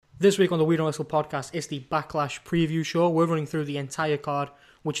This week on the We Don't Wrestle podcast, it's the Backlash preview show. We're running through the entire card,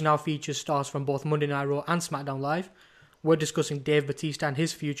 which now features stars from both Monday Night Raw and SmackDown Live. We're discussing Dave Batista and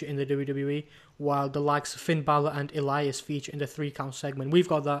his future in the WWE, while the likes of Finn Balor and Elias feature in the 3-count segment. We've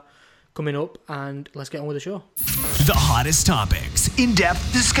got that coming up, and let's get on with the show. The hottest topics,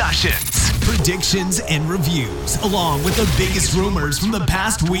 in-depth discussions, predictions, and reviews, along with the biggest rumors from the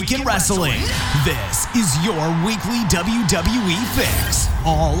past week in wrestling. This is your weekly WWE fix,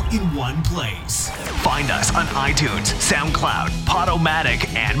 all in one place. Find us on iTunes, SoundCloud,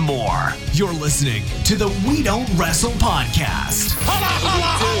 Podomatic, and more. You're listening to the We Don't Wrestle podcast.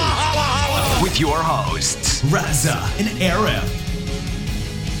 With your hosts, Raza and Arif.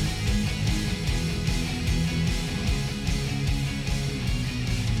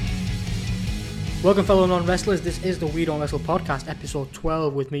 Welcome, fellow non-wrestlers. This is the We Don't Wrestle podcast, episode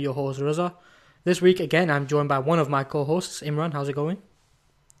 12, with me, your host, Raza. This week, again, I'm joined by one of my co-hosts, Imran. How's it going?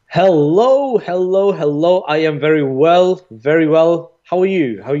 Hello. I am very well. How are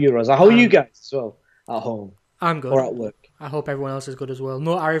you, Raza? How are you guys as well at home? I'm good. Or at work? I hope everyone else is good as well.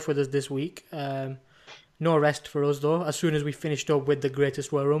 No Arif with us this week. No rest for us, though. As soon as we finished up with the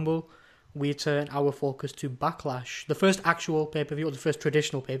Greatest Royal Rumble, we turned our focus to Backlash, the first actual pay-per-view, or the first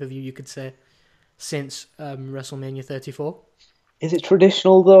traditional pay-per-view, you could say, since WrestleMania 34. Is it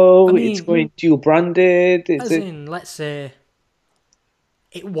traditional, though? I mean, it's going dual-branded? Let's say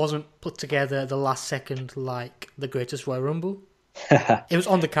it wasn't put together at the last second like the Greatest Royal Rumble. It was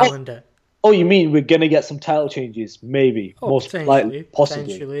on the calendar. Oh, you mean we're going to get some title changes? Maybe. Most likely. Possibly.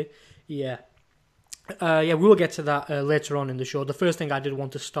 Potentially, yeah. We will get to that later on in the show. The first thing I did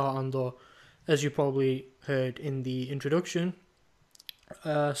want to start on, though, as you probably heard in the introduction,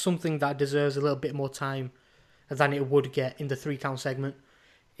 something that deserves a little bit more time than it would get in the 3-count segment.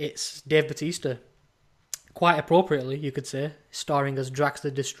 It's Dave Batista. Quite appropriately, you could say, starring as Drax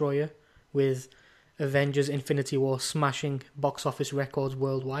the Destroyer, with Avengers Infinity War smashing box office records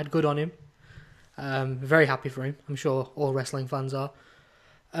worldwide. Good on him. Very happy for him. I'm sure all wrestling fans are.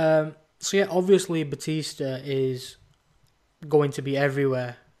 Obviously Batista is going to be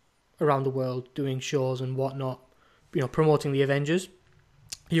everywhere around the world, doing shows and whatnot, promoting the Avengers.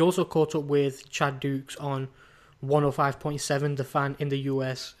 He also caught up with Chad Dukes on 105.7, The Fan in the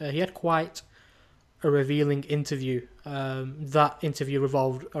US. He had quite a revealing interview. That interview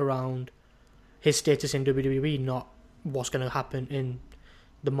revolved around his status in WWE, not what's going to happen in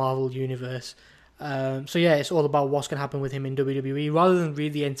the Marvel universe. It's all about what's going to happen with him in WWE. Rather than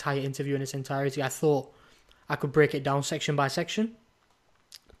read the entire interview in its entirety, I thought I could break it down section by section.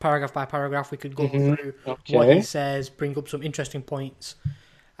 Paragraph by paragraph, we could go through what he says, bring up some interesting points.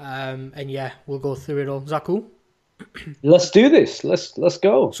 We'll go through it all. Is that cool? Let's do this. Let's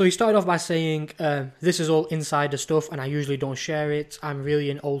go. So he started off by saying, this is all insider stuff and I usually don't share it. I'm really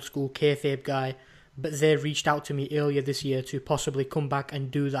an old school kayfabe guy, but they reached out to me earlier this year to possibly come back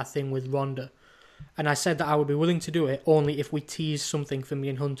and do that thing with Ronda. And I said that I would be willing to do it only if we tease something for me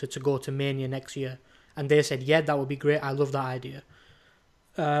and Hunter to go to Mania next year. And they said, yeah, that would be great. I love that idea.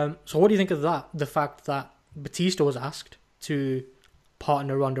 So what do you think of that? The fact that Batista was asked to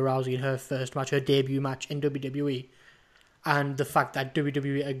partner Ronda Rousey in her first match, her debut match in WWE, and the fact that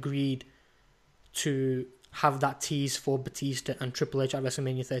WWE agreed to have that tease for Batista and Triple H at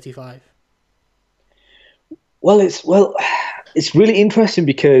WrestleMania 35. Well, it's really interesting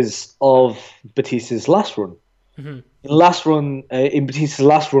because of Batista's last run. Mm-hmm. In Batista's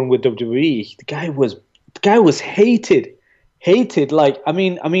last run with WWE, the guy was hated.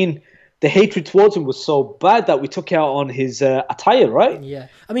 The hatred towards him was so bad that we took out on his attire, right? Yeah.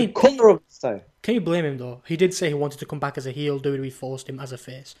 The color of his attire. Can you blame him, though? He did say he wanted to come back as a heel. WWE forced him as a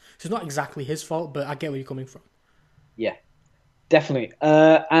face. So it's not exactly his fault, but I get where you're coming from. Yeah, definitely.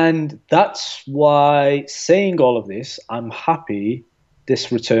 And that's why, saying all of this, I'm happy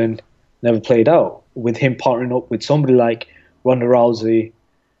this return never played out. With him partnering up with somebody like Ronda Rousey,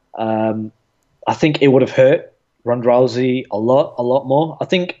 I think it would have hurt Ronda Rousey a lot more. I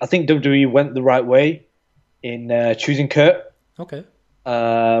think WWE went the right way in choosing Kurt. Okay.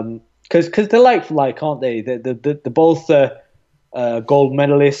 Because they're like, aren't they? They're both gold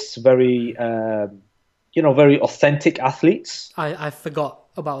medalists, very very authentic athletes. I forgot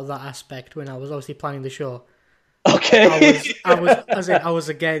about that aspect when I was obviously planning the show. Okay. I was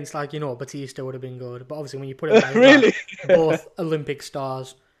against, Batista would have been good, but obviously when you put it like really? that, both Olympic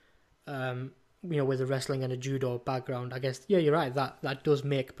stars, with a wrestling and a judo background, I guess, yeah, you're right. That does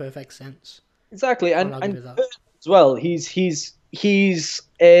make perfect sense. Exactly, and as well, he's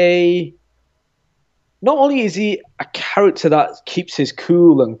a. Not only is he a character that keeps his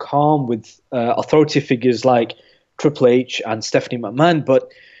cool and calm with authority figures like Triple H and Stephanie McMahon,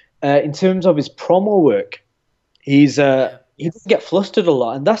 but in terms of his promo work, he doesn't get flustered a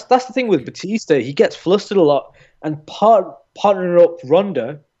lot, and that's the thing with Batista. He gets flustered a lot, and partnering up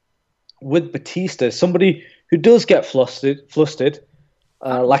Ronda with Batista, somebody who does get flustered, like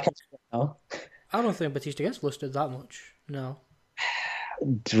I said now. I don't think Batista gets flustered that much. No.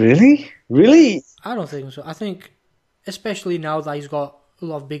 Really? I don't think so. I think, especially now that he's got a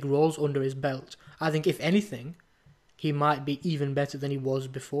lot of big roles under his belt, I think if anything, he might be even better than he was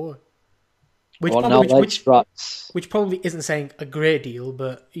before. Which probably isn't saying a great deal,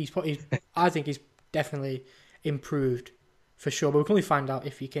 but I think he's definitely improved for sure. But we can only find out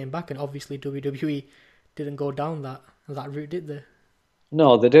if he came back, and obviously WWE didn't go down that route, did they?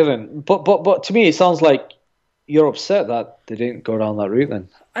 No, they didn't. But to me, it sounds like you're upset that they didn't go down that route. Then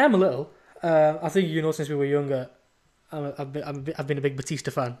I am a little. I think since we were younger, I've been a big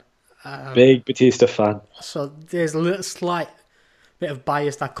Batista fan. Big Batista fan. So there's a little slight bit of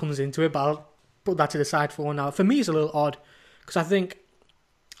bias that comes into it, but I'll put that to the side for now. For me, it's a little odd because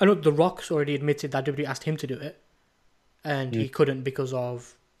I know The Rock's already admitted that WWE asked him to do it, and he couldn't because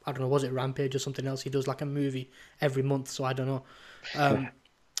of, I don't know, was it Rampage or something else? He does like a movie every month, so I don't know.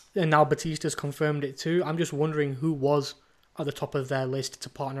 And now Batista's confirmed it too. I'm just wondering who was at the top of their list to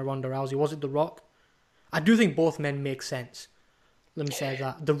partner Ronda Rousey. Was it The Rock? I do think both men make sense. Let me say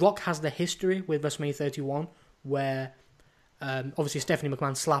that. The Rock has the history with WrestleMania 31 where obviously Stephanie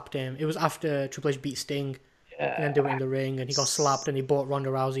McMahon slapped him. It was after Triple H beat Sting and then they went in the ring and he got slapped and he brought Ronda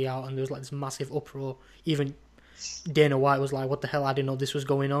Rousey out and there was like this massive uproar. Even Dana White was like, what the hell, I didn't know this was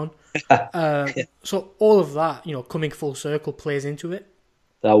going on. So all of that, coming full circle plays into it.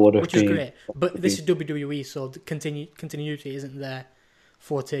 That would have which is great. But this is WWE, so the continuity isn't there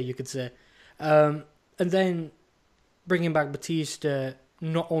forte, you could say. And then bringing back Batista,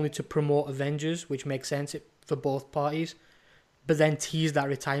 not only to promote Avengers, which makes sense for both parties, but then tease that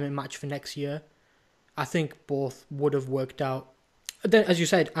retirement match for next year. I think both would have worked out. Then, as you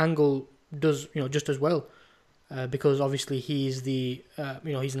said, Angle does just as well, because obviously he's he's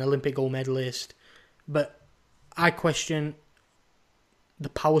an Olympic gold medalist. But I question the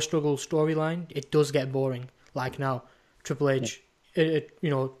power struggle storyline. It does get boring. Like now, Triple H,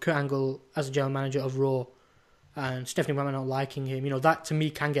 Kurt Angle as a general manager of Raw, and Stephanie McMahon not liking him. That to me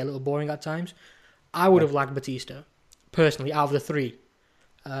can get a little boring at times. I would have liked Batista personally out of the three.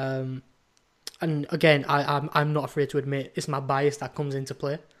 And again, I'm not afraid to admit it's my bias that comes into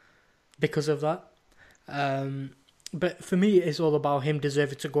play because of that. But for me, it's all about him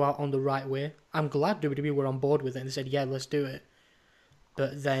deserving to go out on the right way. I'm glad WWE were on board with it and they said, yeah, let's do it.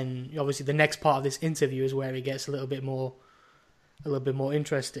 But then, obviously, the next part of this interview is where it gets a little bit more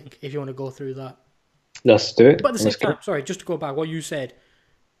interesting. If you want to go through that, let's do it. But at the same time, sorry, just to go back, what you said,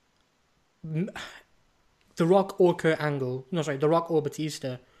 The Rock or The Rock or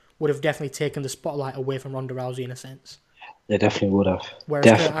Batista would have definitely taken the spotlight away from Ronda Rousey in a sense. They definitely would have. Whereas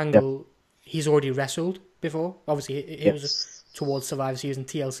Kurt Angle, he's already wrestled before. Obviously, it was towards Survivor Series and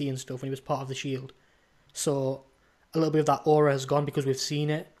TLC and stuff when he was part of the Shield. So a little bit of that aura has gone because we've seen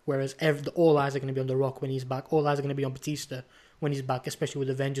it. Whereas all eyes are going to be on The Rock when he's back. All eyes are going to be on Batista when he's back, especially with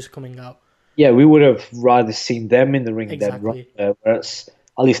Avengers coming out. Yeah, we would have rather seen them in the ring than Ronda. Whereas,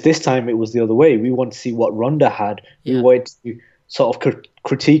 at least this time, it was the other way. We wanted to see what Ronda had. Yeah. We wanted to sort of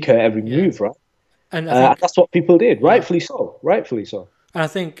critique her every move, right? And that's what people did. Rightfully so. And I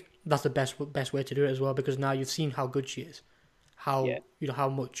think that's the best way to do it as well, because now you've seen how good she is, how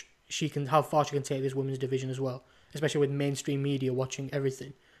much how far she can take this women's division as well, especially with mainstream media watching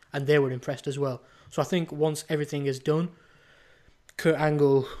everything, and they were impressed as well. So I think once everything is done, Kurt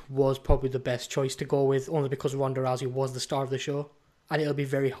Angle was probably the best choice to go with, only because Ronda Rousey was the star of the show, and it'll be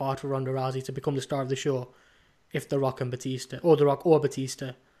very hard for Ronda Rousey to become the star of the show if The Rock or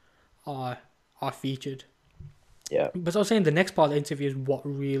Batista are featured. Yeah. But as I was saying, the next part of the interview is what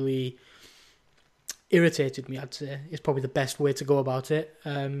really irritated me, I'd say. It's probably the best way to go about it.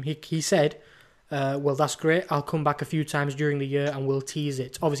 He said, well, that's great. I'll come back a few times during the year and we'll tease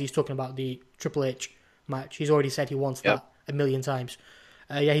it. Obviously, he's talking about the Triple H match. He's already said he wants that a million times.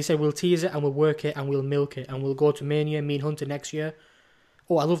 He said, we'll tease it and we'll work it and we'll milk it and we'll go to Mania, me and Hunter next year.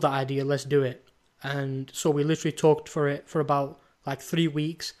 Oh, I love that idea. Let's do it. And so we literally talked for about like 3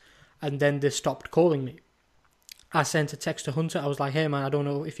 weeks, and then they stopped calling me. I sent a text to Hunter. I was like, hey man, I don't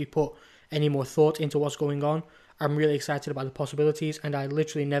know if you put any more thought into what's going on. I'm really excited about the possibilities, and I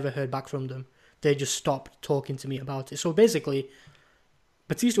literally never heard back from them. They just stopped talking to me about it. So basically,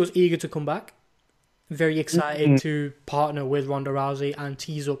 Batista was eager to come back, very excited to partner with Ronda Rousey and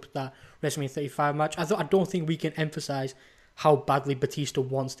tease up that WrestleMania 35 match. I don't think we can emphasize how badly Batista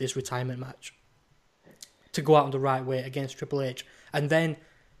wants this retirement match to go out in the right way against Triple H. And then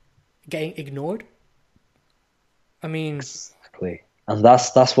getting ignored. I mean, Exactly. And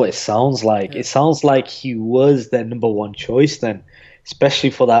that's what it sounds like. Yeah. It sounds like he was their number one choice then,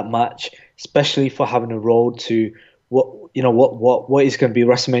 especially for that match, especially for having a road to what is going to be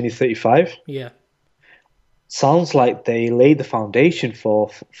WrestleMania 35. yeah, Sounds like they laid the foundation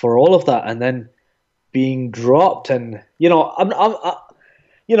for all of that, and then being dropped. And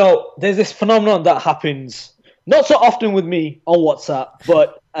there's this phenomenon that happens not so often with me on WhatsApp,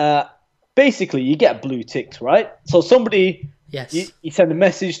 but basically you get blue ticks, right? So somebody yes, you send a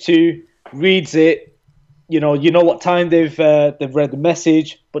message to, reads it, you know what time they've read the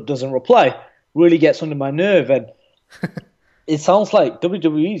message, but doesn't reply. Really gets under my nerve, and it sounds like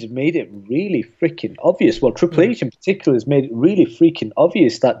WWE's made it really freaking obvious. Well, Triple H in particular has made it really freaking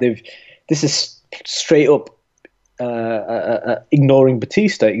obvious that this is straight up ignoring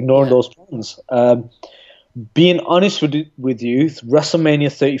Batista, ignoring those plans. Being honest with you,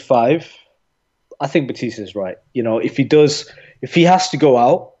 WrestleMania 35, I think Batista's right. If he has to go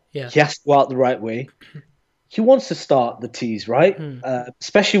out, yeah, he has to go out the right way. He wants to start the tease, right?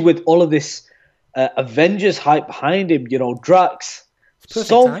 Especially with all of this Avengers hype behind him. Drax, Perfect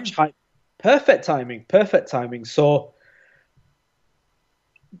so time. much hype. Perfect timing. So,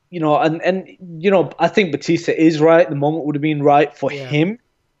 I think Batista is right. The moment would have been right for him.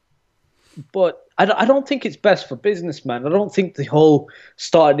 But I don't think it's best for business, man. I don't think the whole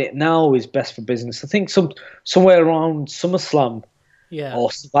starting it now is best for business. I think somewhere around SummerSlam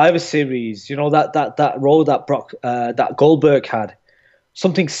or Survivor Series, that role that Goldberg had,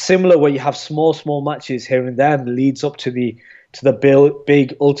 something similar where you have small matches here and there, and leads up to the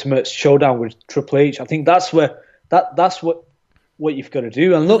big ultimate showdown with Triple H. I think that's what you've got to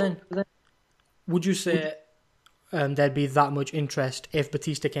do. And look, would you say there'd be that much interest if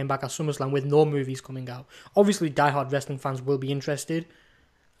Batista came back at SummerSlam with no movies coming out? Obviously, diehard wrestling fans will be interested,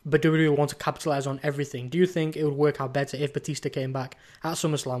 but WWE want to capitalize on everything. Do you think it would work out better if Batista came back at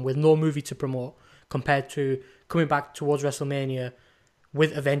SummerSlam with no movie to promote compared to coming back towards WrestleMania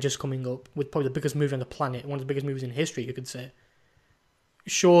with Avengers coming up, with probably the biggest movie on the planet, one of the biggest movies in history, you could say?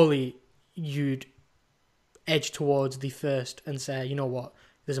 Surely you'd edge towards the first and say, you know what,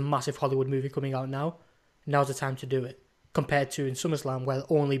 there's a massive Hollywood movie coming out now. Now's the time to do it. Compared to in SummerSlam, where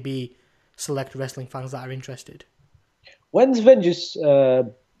there'll only be select wrestling fans that are interested. When's Avengers?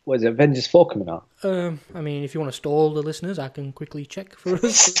 Avengers 4 coming out? I mean, if you want to stall the listeners, I can quickly check for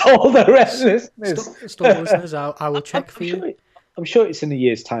us. Stall the listeners. Stall the listeners. I will check for you. I'm sure it's in a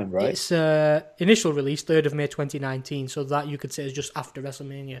year's time, right? It's initial release 3rd of May 2019, so that you could say is just after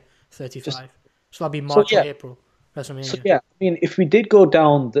WrestleMania 35. So that'll be March or April. WrestleMania. So I mean, if we did go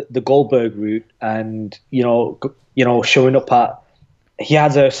down the Goldberg route, and showing up he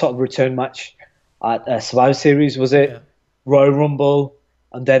had a sort of return match at Survivor Series, was it? Yeah. Royal Rumble,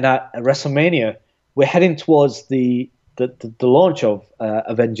 and then at WrestleMania, we're heading towards the launch of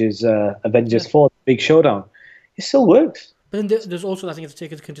Avengers 4, the big showdown. It still works. But then there's also, I think, to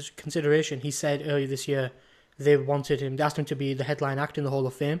take into consideration, he said earlier this year they asked him to be the headline act in the Hall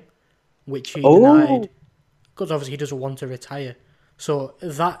of Fame, which he denied. Because obviously he doesn't want to retire. So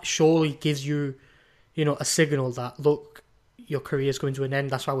that surely gives you, a signal that, look, your career is coming to an end.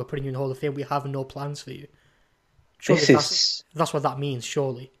 That's why we're putting you in the Hall of Fame. We have no plans for you. Surely that's what that means,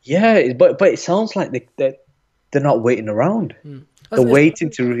 surely. Yeah, but it sounds like they're not waiting around. They're waiting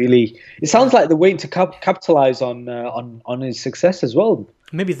to really... It sounds like they're waiting to capitalize on his success as well.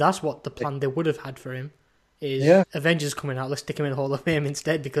 Maybe that's what the plan they would have had for him. Is Avengers coming out, let's stick him in the Hall of Fame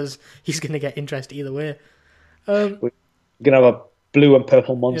instead, because he's going to get interest either way. We're going to have a blue and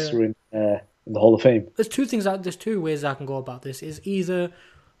purple monster in the Hall of Fame. There's two ways I can go about this. Is either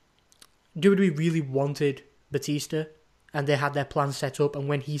WWE really wanted Batista and they had their plan set up, and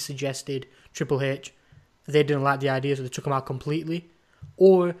when he suggested Triple H, they didn't like the idea, so they took him out completely,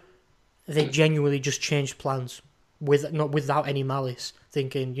 or they genuinely just changed plans without any malice,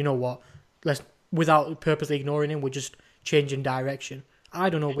 thinking, you know what, without purposely ignoring him, we're just changing direction. I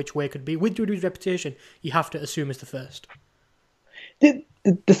don't know which way it could be. With WWE's reputation, you have to assume it's the first. The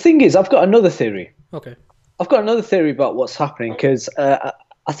thing is, I've got another theory. Okay. I've got another theory about what's happening, because I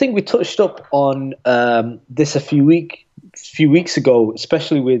think we touched up on this a few weeks ago,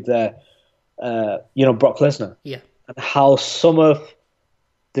 especially with Brock Lesnar. Yeah. And how some of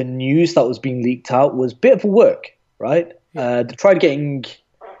the news that was being leaked out was a bit of a work, right? Yeah. They tried getting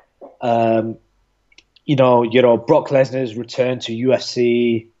Brock Lesnar's return to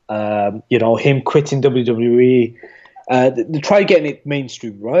UFC, him quitting WWE. They tried getting it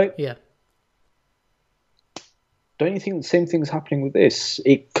mainstream, right? Yeah. Don't you think the same thing's happening with this?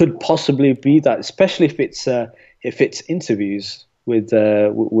 It could possibly be that, especially if it's interviews.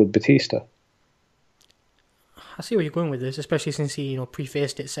 with Batista. I see where you're going with this, especially since he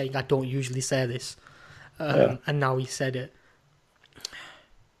prefaced it saying I don't usually say this, and now he said it.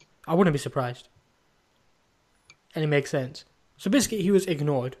 I wouldn't be surprised, and it makes sense. So basically, he was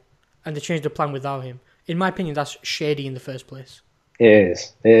ignored, and they changed the plan without him. In my opinion, that's shady in the first place.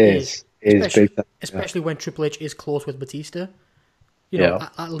 It is. Especially when Triple H is close with Batista.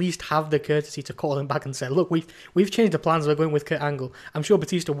 At least have the courtesy to call him back and say, look, we've changed the plans, we're going with Kurt Angle. I'm sure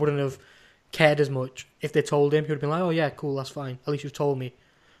Batista wouldn't have cared as much if they told him. He would have been like, oh yeah, cool, that's fine. At least you've told me.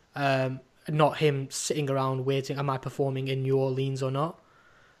 Not him sitting around waiting, am I performing in New Orleans or not?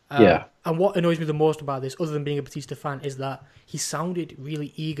 And what annoys me the most about this, other than being a Batista fan, is that he sounded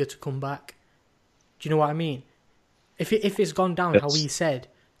really eager to come back. Do you know what I mean? If it's gone down how he said,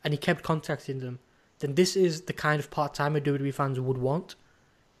 and he kept contacting them, then this is the kind of part-timer WWE fans would want.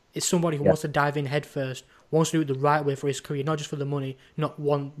 It's somebody who wants to dive in head first, wants to do it the right way for his career, not just for the money, not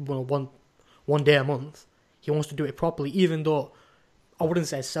one day a month. He wants to do it properly, even though, I wouldn't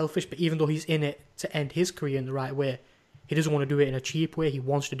say selfish, but even though he's in it to end his career in the right way, he doesn't want to do it in a cheap way. He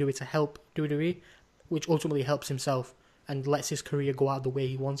wants to do it to help WWE, which ultimately helps himself and lets his career go out the way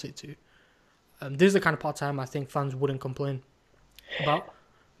he wants it to. This is the kind of part-time I think fans wouldn't complain about,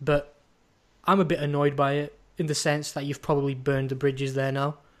 but I'm a bit annoyed by it in the sense that you've probably burned the bridges there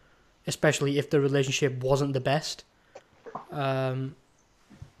now, especially if the relationship wasn't the best. It's...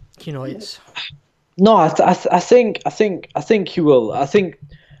 No, I think you will. I think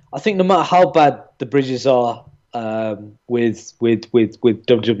no matter how bad the bridges are with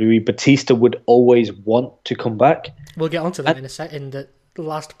WWE, Batista would always want to come back. We'll get onto that in a sec, in the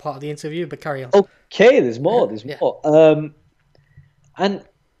last part of the interview, but carry on. Okay, there's more. And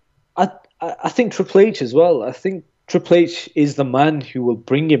I think Triple H as well. I think Triple H is the man who will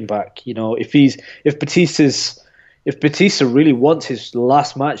bring him back. If Batista really wants his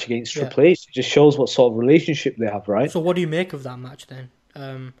last match against Triple H, it just shows what sort of relationship they have, right? So what do you make of that match then?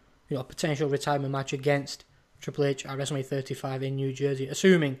 A potential retirement match against Triple H at WrestleMania 35 in New Jersey,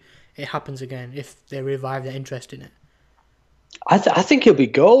 assuming it happens again, if they revive their interest in it. I think he'll be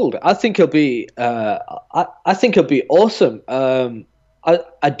gold. I think he'll be. I think he'll be awesome.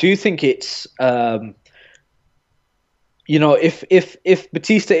 I do think it's. If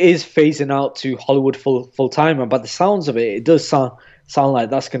Batista is phasing out to Hollywood full time, and by the sounds of it, it does sound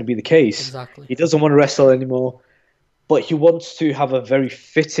like that's going to be the case. Exactly. He doesn't want to wrestle anymore, but he wants to have a very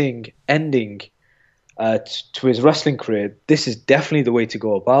fitting ending to his wrestling career. This is definitely the way to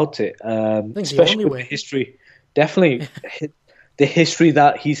go about it, especially with the history. Definitely, the history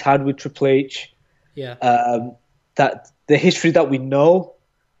that he's had with Triple H. Yeah. That the history that we know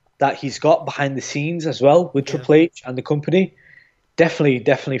that he's got behind the scenes as well with Triple H and the company.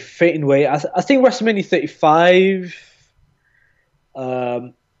 Definitely fitting way. I think WrestleMania 35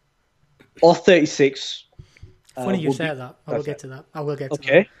 or 36. Funny you say that. I will get to that.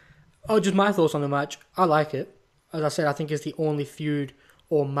 Okay. Oh, just my thoughts on the match. I like it. As I said, I think it's the only feud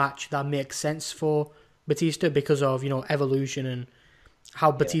or match that makes sense for Batista because of, evolution and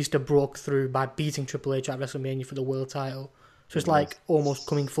how Batista broke through by beating Triple H at WrestleMania for the world title. So it's like almost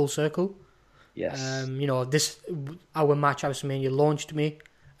coming full circle. Yes. Our match at WrestleMania launched me,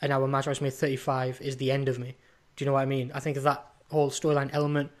 and our match at WrestleMania 35 is the end of me. Do you know what I mean? I think that whole storyline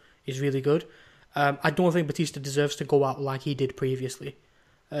element is really good. I don't think Batista deserves to go out like he did previously.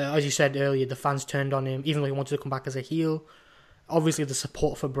 As you said earlier, the fans turned on him, even though he wanted to come back as a heel. Obviously, the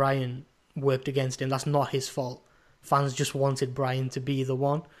support for Bryan worked against him. That's not his fault. Fans just wanted Bryan to be the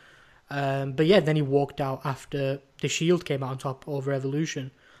one. But yeah, then he walked out after the Shield came out on top over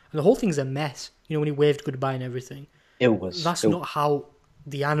Evolution. And the whole thing's a mess. When he waved goodbye and everything. That's not how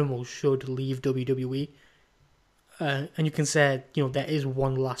the Animal should leave WWE. And you can say, there is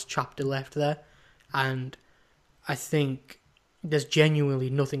one last chapter left there. And I think there's genuinely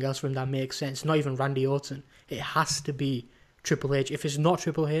nothing else for him that makes sense. Not even Randy Orton. It has to be Triple H. If it's not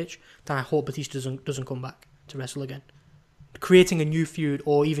Triple H, then I hope Batista doesn't come back to wrestle again. Creating a new feud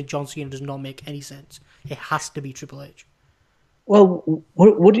or even John Cena does not make any sense. It has to be Triple H. Well,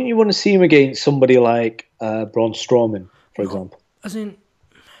 wouldn't you want to see him against somebody like Braun Strowman, for example? As in,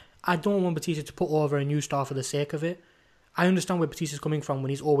 I don't want Batista to put over a new star for the sake of it. I understand where Batista's coming from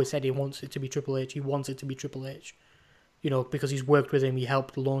when he's always said he wants it to be Triple H. He wants it to be Triple H. Because he's worked with him, he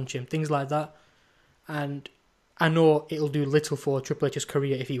helped launch him, things like that. And I know it'll do little for Triple H's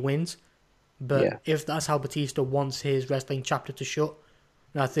career if he wins. But if that's how Batista wants his wrestling chapter to shut,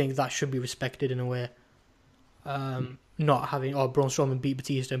 then I think that should be respected in a way. Not having, Braun Strowman beat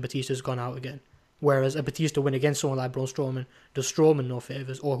Batista and Batista's gone out again. Whereas a Batista win against someone like Braun Strowman does Strowman no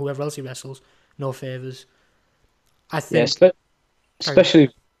favours, or whoever else he wrestles, no favours. I think especially,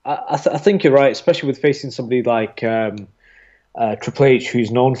 I think you're right, especially with facing somebody like Triple H,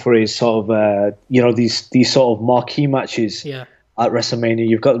 who's known for his sort of, these sort of marquee matches Yeah. at WrestleMania.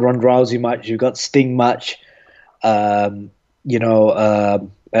 You've got the Ronda Rousey match, you've got Sting match, was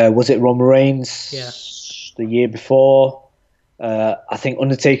it Roman Reigns the year before? I think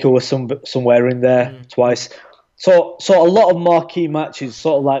Undertaker was somewhere in there twice. So a lot of marquee matches,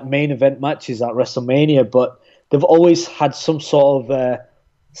 sort of like main event matches at WrestleMania, but they've always had some sort of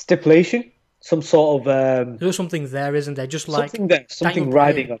stipulation, some sort of There's something there, isn't there? Just like something there, something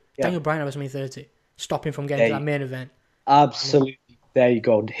riding on. Yeah. Daniel Bryan at WrestleMania 30, stopping from getting to that main event. Absolutely, there you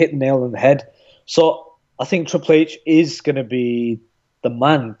go, hit the nail on the head. So I think Triple H is going to be the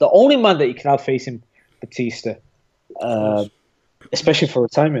man, the only man that you can have facing Batista, especially for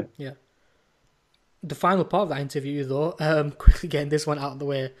retirement. Yeah. The final part of that interview, though, quickly getting this one out of the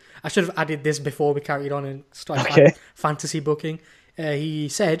way. I should have added this before we carried on and started fantasy booking. He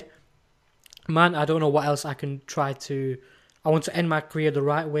said, "Man, I don't know what else I can try to. I want to end my career the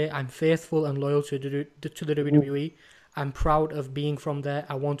right way. I'm faithful and loyal to the WWE. I'm proud of being from there.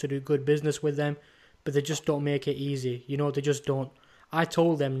 I want to do good business with them, but they just don't make it easy. They just don't. I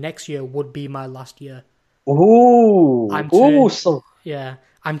told them next year would be my last year. I'm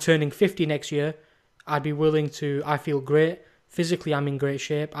turning 50 next year. I'd be willing to. I feel great. Physically, I'm in great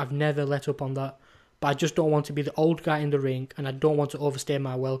shape. I've never let up on that. But I just don't want to be the old guy in the ring, and I don't want to overstay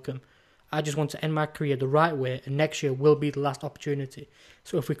my welcome. I just want to end my career the right way, and next year will be the last opportunity.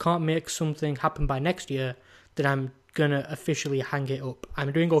 So if we can't make something happen by next year, then I'm going to officially hang it up.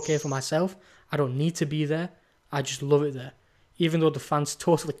 I'm doing okay for myself. I don't need to be there. I just love it there. Even though the fans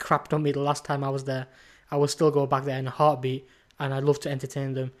totally crapped on me the last time I was there, I would still go back there in a heartbeat, and I'd love to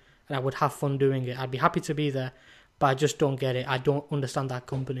entertain them, and I would have fun doing it. I'd be happy to be there, but I just don't get it. I don't understand that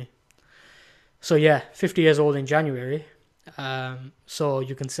company." So yeah, 50 years old in January. So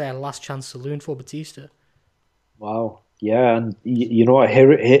you can say a last chance saloon for Batista. Wow. Yeah, and you know what?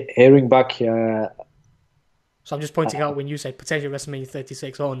 Hearing back. So I'm just pointing out when you say potentially WrestleMania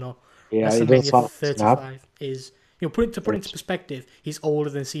 36. Oh no, yeah, WrestleMania 35 is. Put it into perspective. He's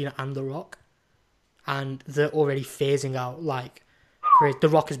older than Cena and The Rock, and they're already phasing out. Like, The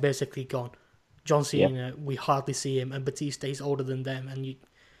Rock is basically gone. John Cena, we hardly see him, and Batista, he's older than them, and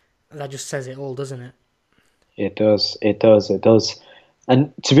that just says it all, doesn't it? It does.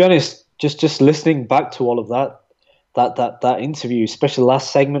 And to be honest, just listening back to all of that interview, especially the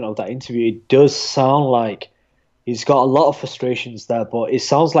last segment of that interview, it does sound like he's got a lot of frustrations there, but it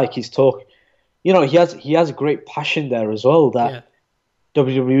sounds like he's talking. He has a great passion there as well that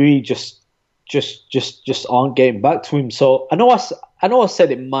WWE just aren't getting back to him. So I know I said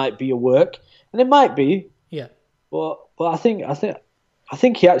it might be a work, and it might be. Yeah. But I think he's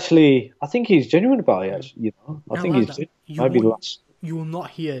genuine about it. Actually, I think he's might be the last. You will not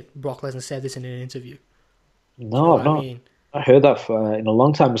hear Brock Lesnar say this in an interview. No, I've not. I heard that in a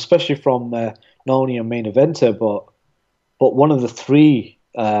long time, especially from not only a main eventer, but one of the three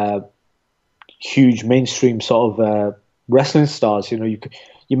huge mainstream sort of wrestling stars. You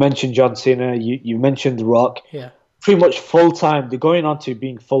mentioned John Cena, you mentioned The Rock. Yeah. Pretty much full time. They're going on to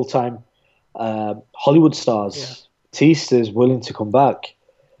being full time Hollywood stars. Yeah. Batista is willing to come back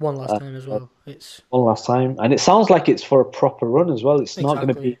one last time as well. It's one last time, and it sounds like it's for a proper run as well. It's not going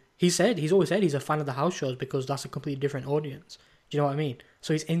to be. He's always said he's a fan of the house shows because that's a completely different audience. Do you know what I mean?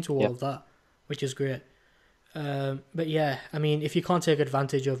 So he's into all of that, which is great. But yeah, I mean, if you can't take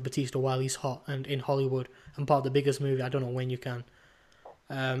advantage of Batista while he's hot and in Hollywood and part of the biggest movie, I don't know when you can.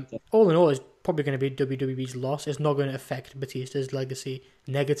 All in all, it's probably going to be WWE's loss. It's not going to affect Batista's legacy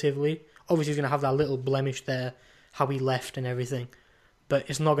negatively. Obviously, he's going to have that little blemish there, how he left and everything. But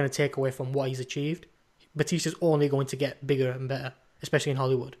it's not going to take away from what he's achieved. Batista's only going to get bigger and better, especially in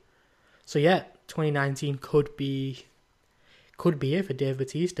Hollywood. So yeah, 2019 could be it for Dave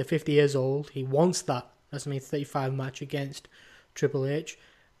Batista. 50 years old. He wants that WrestleMania 35 match against Triple H.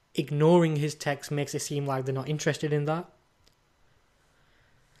 Ignoring his text makes it seem like they're not interested in that.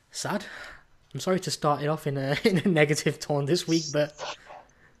 Sad. I'm sorry to start it off in a negative tone this week, but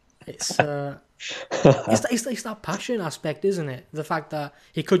it's that passion aspect, isn't it? The fact that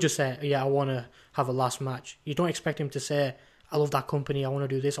he could just say, "Yeah, I want to have a last match." You don't expect him to say, "I love that company. I want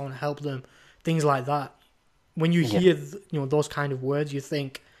to do this. I want to help them." Things like that. When you hear those kind of words, you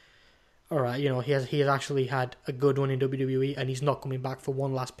think, "All right, he has actually had a good run in WWE, and he's not coming back for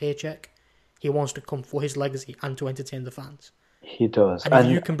one last paycheck. He wants to come for his legacy and to entertain the fans." He does. And if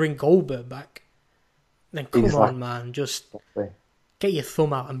you can bring Goldberg back, then come on, man, just get your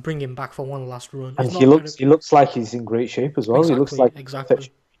thumb out and bring him back for one last run. And he looks like he's in great shape as well. He looks like he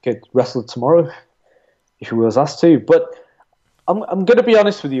could wrestle tomorrow if he was asked to. But I'm going to be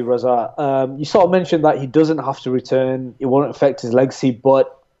honest with you, Raza. You sort of mentioned that he doesn't have to return. It won't affect his legacy,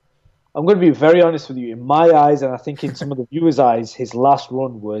 but I'm going to be very honest with you. In my eyes, and I think in some of the viewers' eyes, his last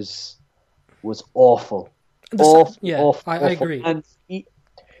run was awful. I Awful. agree. And he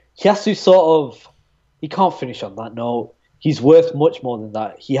has to sort of... He can't finish on that note. He's worth much more than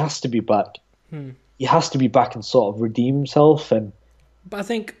that. He has to be back. He has to be back and sort of redeem himself. But I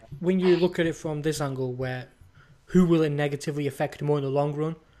think when you look at it from this angle, where who will it negatively affect more in the long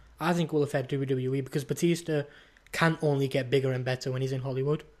run, I think it will affect WWE, because Batista can only get bigger and better when he's in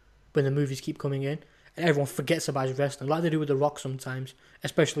Hollywood, when the movies keep coming in, and everyone forgets about his wrestling, like they do with The Rock sometimes,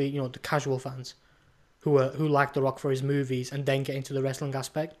 especially, you know, the casual fans who like The Rock for his movies and then get into the wrestling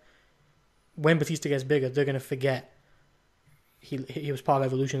aspect. When Batista gets bigger, they're going to forget he was part of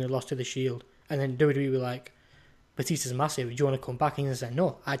Evolution and lost to The Shield, and then WWE were like, Batista's massive, do you want to come back? And he said,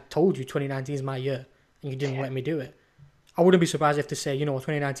 no, I told you 2019 is my year, and you didn't let me do it. I wouldn't be surprised if they say, you know,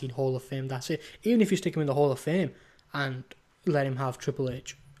 2019 Hall of Fame, that's it. Even if you stick him in the Hall of Fame and let him have Triple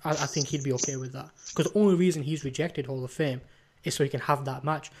H, I think he'd be okay with that. Because the only reason he's rejected Hall of Fame is so he can have that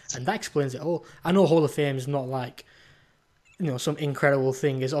match. And that explains it all. I know Hall of Fame is not like, you know, some incredible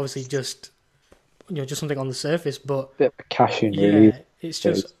thing. It's obviously just, you know, just something on the surface. But bit of cash in, really. Yeah, it's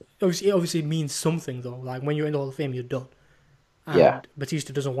just, it obviously means something, though. Like, when you're in the Hall of Fame, you're done. And Yeah.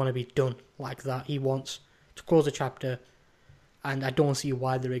 Batista doesn't want to be done like that. He wants to close a chapter, and I don't see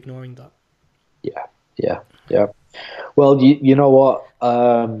why they're ignoring that. Yeah. Well, you know what?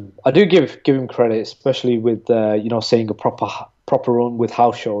 I do give him credit, especially with saying a proper run with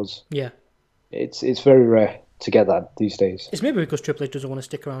house shows. Yeah. It's very rare to get that these days. It's maybe because Triple H doesn't want to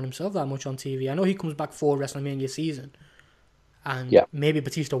stick around himself that much on TV. I know he comes back for WrestleMania season, and maybe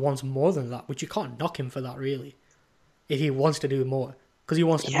Batista wants more than that, which you can't knock him for that, really. If he wants to do more, because he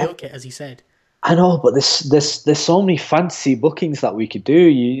wants to milk it, as he said. I know, but there's so many fancy bookings that we could do.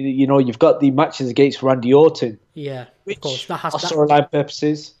 You know, you've got the matches against Randy Orton. Yeah, which of course. That has storyline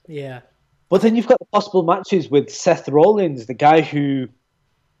purposes. Yeah. But then you've got the possible matches with Seth Rollins, the guy who,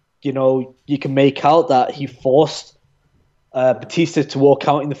 you know, you can make out that he forced Batista to walk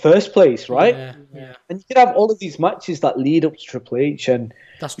out in the first place, right? Yeah. And you could have all of these matches that lead up to Triple H, and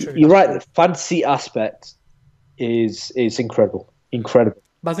that's true. You're right. The fancy aspect is incredible.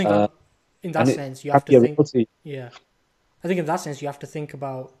 But I think in that sense, you have to think. Yeah, I think in that sense, you have to think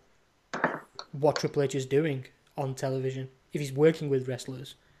about what Triple H is doing on television. If he's working with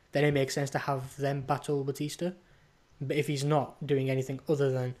wrestlers, then it makes sense to have them battle Batista. But if he's not doing anything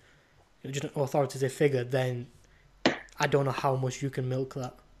other than just an authoritative figure, then I don't know how much you can milk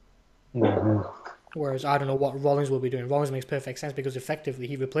that. Mm-hmm. Whereas I don't know what Rollins will be doing. Rollins makes perfect sense because effectively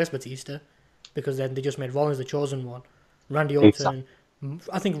he replaced Batista, because then they just made Rollins the chosen one. Randy Orton,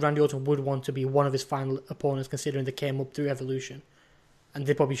 I think Randy Orton would want to be one of his final opponents, considering they came up through Evolution, and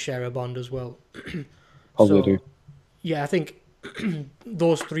they probably share a bond as well. Probably do. Yeah, I think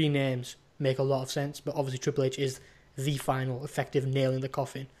those three names make a lot of sense, but obviously Triple H is the final effective nail in the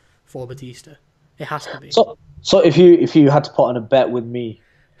coffin for Batista. It has to be. So if you had to put on a bet with me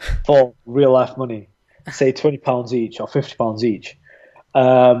for real life money, say £20 each or £50 each,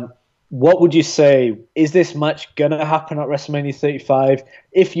 what would you say? Is this match gonna happen at WrestleMania 35?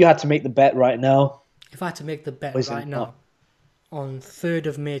 If you had to make the bet right now, if I had to make the bet right now, on 3rd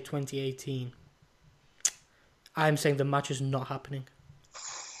of May 2018, I'm saying the match is not happening.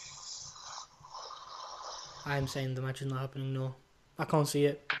 I'm saying the match is not happening. No, I can't see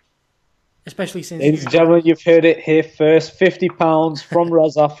it. Especially since, ladies and gentlemen, you've heard it here first. £50 from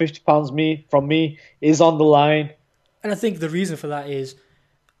Raza, £50 from me is on the line. And I think the reason for that is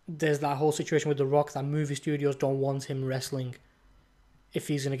there's that whole situation with The Rock that movie studios don't want him wrestling if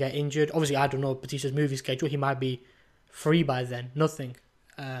he's going to get injured. Obviously, I don't know Batista's movie schedule. He might be free by then, nothing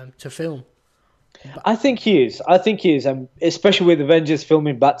to film. But I think he is. And especially with Avengers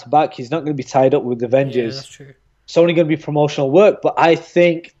filming back-to-back, he's not going to be tied up with Avengers. Yeah, that's true. It's only going to be promotional work. But I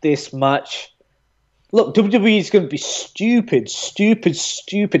think this match... Look, WWE is going to be stupid,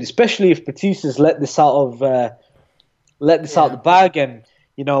 especially if Batista's let this out of the bag and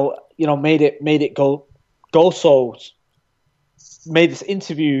made it go so, made this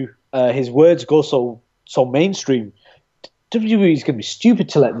interview, his words go so mainstream. WWE is going to be stupid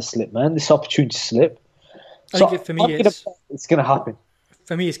to let this slip, man. This opportunity slip. I think for me, it's going to happen.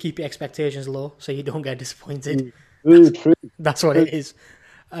 For me, it's keep your expectations low so you don't get disappointed. True. That's what it is.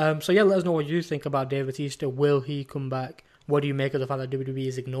 So yeah, let us know what you think about Dave Batista. Will he come back? What do you make of the fact that WWE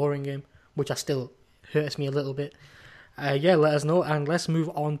is ignoring him, which still hurts me a little bit. Let us know, and let's move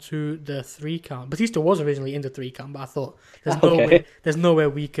on to the 3 count. Batista was originally in the 3 count, but I thought there's no way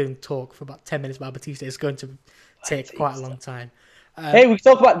we can talk for about 10 minutes about Batista. It's going to take quite a long time. Hey, we can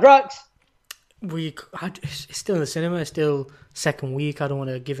talk about Drax. It's still in the cinema. It's still second week. I don't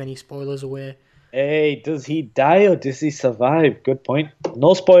want to give any spoilers away. Hey, does he die or does he survive? Good point.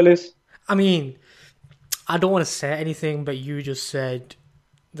 No spoilers. I mean, I don't want to say anything, but you just said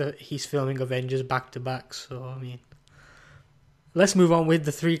that he's filming Avengers back to back. So, I mean, let's move on with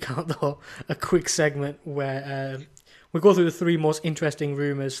the 3 count, though. A quick segment where we go through the 3 most interesting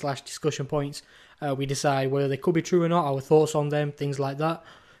rumours / discussion points. We decide whether they could be true or not, our thoughts on them, things like that.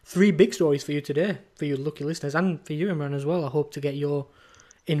 3 big stories for you today, for you lucky listeners, and for you, Imran, as well. I hope to get your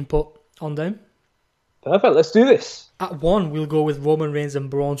input on them. Perfect, let's do this. At 1, we'll go with Roman Reigns and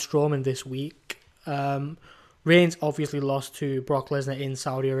Braun Strowman this week. Reigns obviously lost to Brock Lesnar in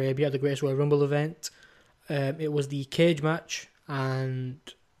Saudi Arabia at the Greatest Royal Rumble event. It was the cage match, and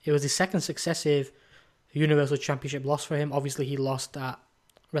it was the second successive Universal Championship loss for him. Obviously, he lost at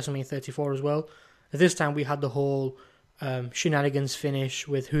WrestleMania 34 as well. This time, we had the whole shenanigans finish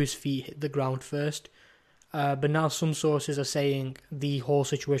with whose feet hit the ground first. But now some sources are saying the whole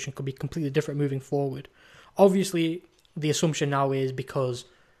situation could be completely different moving forward. Obviously, the assumption now is because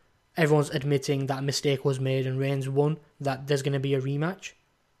everyone's admitting that a mistake was made and Reigns won, that there's going to be a rematch.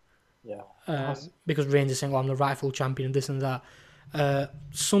 Yeah. Because Reigns is saying, I'm the rightful champion and this and that.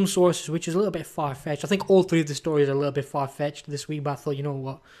 Some sources, which is a little bit far-fetched. I think all 3 of the stories are a little bit far-fetched this week, but I thought, you know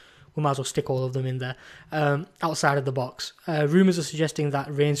what, we might as well stick all of them in there. Outside of the box. Rumours are suggesting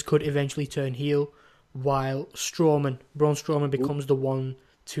that Reigns could eventually turn heel, while Braun Strowman becomes the one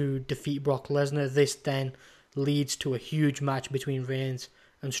to defeat Brock Lesnar. This then leads to a huge match between Reigns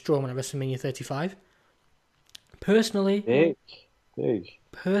and Strowman at WrestleMania 35. Personally, big.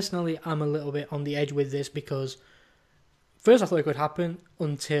 Personally, I'm a little bit on the edge with this because first I thought it could happen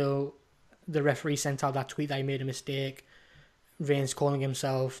until the referee sent out that tweet that he made a mistake. Reigns calling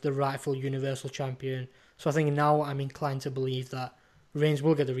himself the rightful Universal Champion. So I think now I'm inclined to believe that Reigns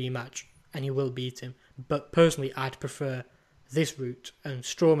will get the rematch and he will beat him. But personally, I'd prefer this route and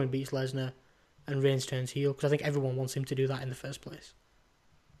Strowman beats Lesnar and Reigns turns heel because I think everyone wants him to do that in the first place.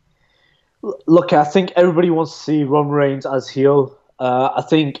 Look, I think everybody wants to see Roman Reigns as heel. I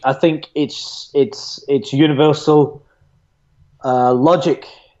think it's universal logic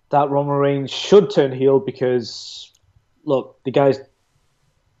that Roman Reigns should turn heel because, look,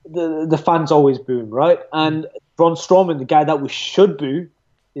 the fans always boo him, right? And Braun Strowman, the guy that we should boo,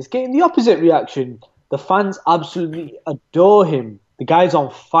 is getting the opposite reaction. The fans absolutely adore him. The guy's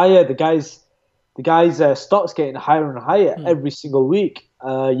on fire. The guy's stock's getting higher and higher every single week.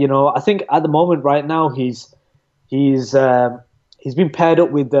 I think at the moment right now he's been paired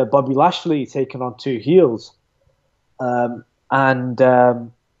up with Bobby Lashley taking on 2 heels, so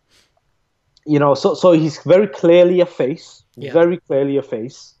he's very clearly a face. Yeah. Very clearly a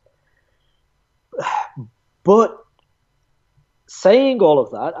face. But saying all of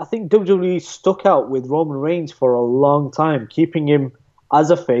that, I think WWE stuck out with Roman Reigns for a long time, keeping him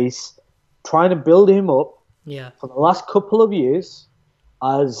as a face, trying to build him up for the last couple of years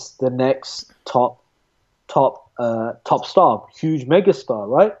as the next top star, huge megastar,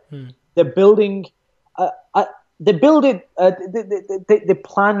 right? They're building. They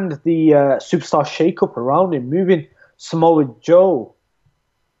planned the superstar shakeup around him, moving Samoa Joe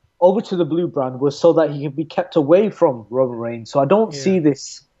over to the blue brand was so that he can be kept away from Roman Reigns. So I don't see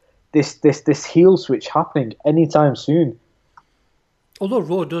this heel switch happening anytime soon. Although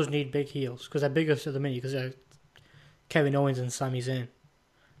Raw does need big heels because they're biggest at the minute because they're Kevin Owens and Sami Zayn.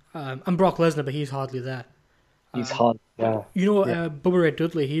 And Brock Lesnar, but he's hardly there. He's hard, yeah. Bubba Ray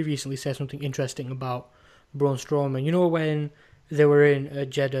Dudley, he recently said something interesting about Braun Strowman. You know when they were in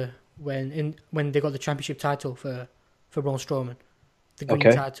Jeddah, when they got the championship title for Braun Strowman, the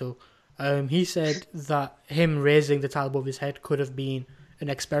green title, he said that him raising the title above his head could have been an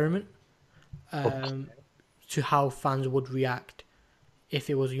experiment to how fans would react if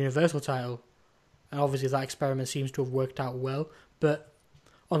it was a universal title. And obviously that experiment seems to have worked out well. But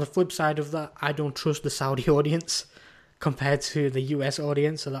on the flip side of that, I don't trust the Saudi audience compared to the US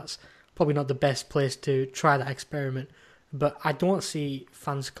audience, so that's probably not the best place to try that experiment. But I don't see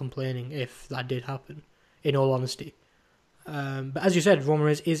fans complaining if that did happen, in all honesty. But as you said, Roman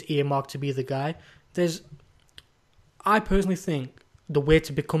Reigns is earmarked to be the guy. I personally think the way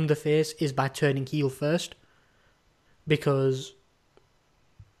to become the face is by turning heel first, because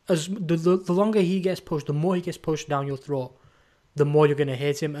as the longer he gets pushed, the more he gets pushed down your throat, the more you're going to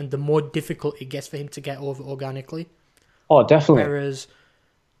hate him and the more difficult it gets for him to get over organically. Oh, definitely. Whereas,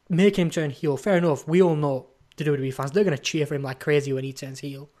 make him turn heel, fair enough, we all know the WWE fans, they're going to cheer for him like crazy when he turns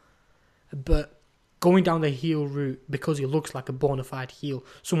heel. But going down the heel route, because he looks like a bona fide heel,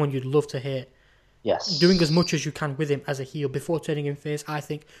 someone you'd love to hate, Yes. Doing as much as you can with him as a heel before turning him face, I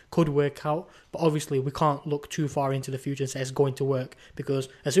think, could work out. But obviously, we can't look too far into the future and say it's going to work, because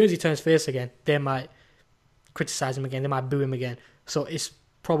as soon as he turns face again, they might criticize him again, they might boo him again. So it's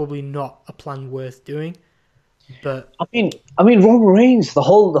probably not a plan worth doing. But I mean, Roman Reigns, the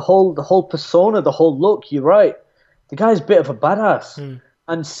whole persona, the whole look. You're right. The guy's a bit of a badass.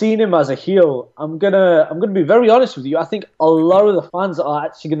 And seeing him as a heel, I'm gonna be very honest with you. I think a lot of the fans are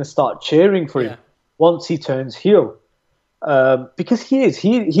actually gonna start cheering for him once he turns heel, because he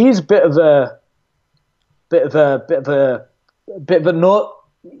is a bit of a no.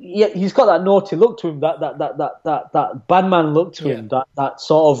 Yeah, he's got that naughty look to him, that bad man look to him, that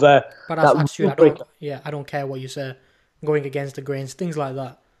sort of. But that's true. I don't care what you say. Going against the grains, things like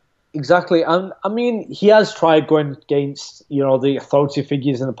that. Exactly, and I mean, he has tried going against the authority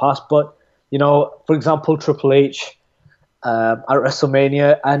figures in the past, but for example, Triple H at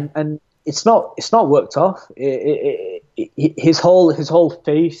WrestleMania, and it's not worked off. His whole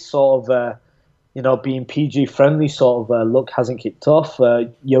face sort of being PG friendly sort of look hasn't kicked off.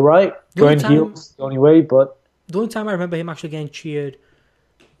 You're right, going heel is the only way, but the only time I remember him actually getting cheered,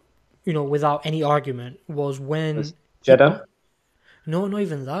 without any argument, was when Jeddah. No, not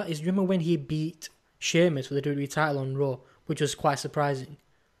even that. Do you remember when he beat Sheamus for the WWE title on Raw, which was quite surprising?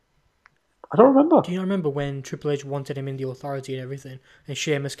 I don't remember. Do you not remember when Triple H wanted him in the authority and everything, and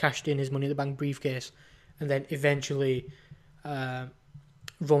Sheamus cashed in his Money in the Bank briefcase, and then eventually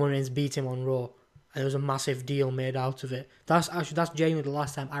Roman Reigns beat him on Raw, and there was a massive deal made out of it. That's genuinely the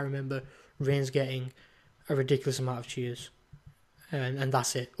last time I remember Reigns getting a ridiculous amount of cheers, and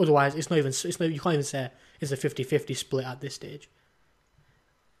that's it. Otherwise, you can't even say it's a 50-50 split at this stage.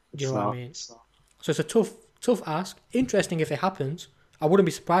 Do you know what I mean? So it's a tough ask. Interesting if it happens. I wouldn't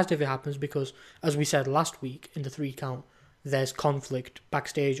be surprised if it happens, because, as we said last week in the 3 count, there's conflict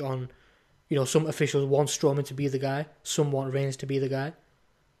backstage on, some officials want Strowman to be the guy, some want Reigns to be the guy.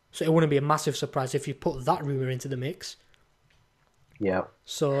 So it wouldn't be a massive surprise if you put that rumour into the mix. Yeah.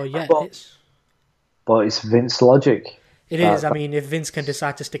 So, yeah, But it's Vince logic. It is. I mean, if Vince can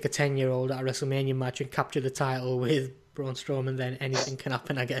decide to stick a 10-year-old at a WrestleMania match and capture the title with Braun Strowman, then anything can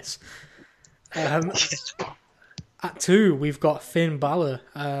happen, I guess. At 2, we've got Finn Balor.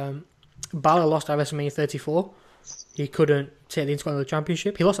 Balor lost at WrestleMania 34. He couldn't take the Intercontinental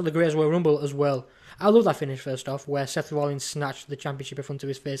Championship. He lost at the Greatest Royal Rumble as well. I love that finish, first off, where Seth Rollins snatched the championship in front of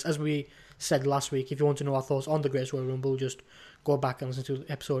his face. As we said last week, if you want to know our thoughts on the Greatest Royal Rumble, just go back and listen to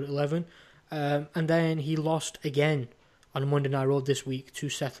episode 11. And then he lost again on Monday Night Raw this week to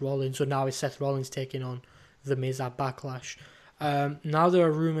Seth Rollins. So now it's Seth Rollins taking on The Miz at Backlash. Now there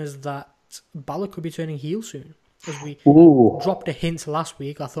are rumours that Balor could be turning heel soon. As we dropped a hint last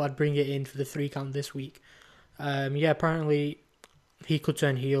week, I thought I'd bring it in for the 3 count this week. Apparently he could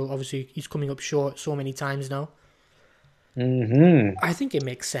turn heel. Obviously, he's coming up short so many times now. I think it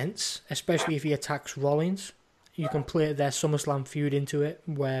makes sense, especially if he attacks Rollins. You can play their SummerSlam feud into it,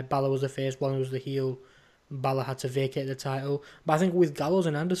 where Balor was the face, Rollins was the heel. Balor had to vacate the title. But I think with Gallows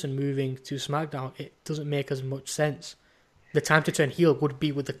and Anderson moving to SmackDown, it doesn't make as much sense. The time to turn heel would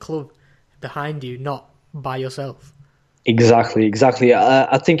be with the club behind you, not by yourself. Exactly.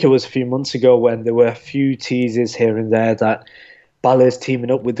 I think it was a few months ago when there were a few teases here and there that Balor's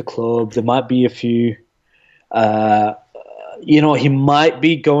teaming up with the club. There might be a few, he might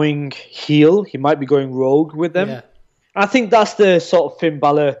be going heel. He might be going rogue with them. Yeah. I think that's the sort of Finn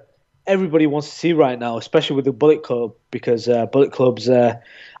Balor everybody wants to see right now, especially with the Bullet Club, because Bullet Club's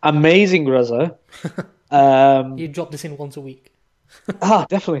amazing, Reza. You drop this in once a week.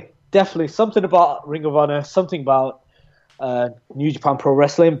 Definitely. Something about Ring of Honor, something about New Japan Pro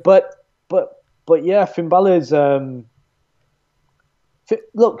Wrestling, but yeah, Finn Balor's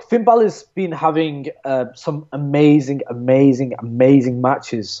Finn Balor's been having some amazing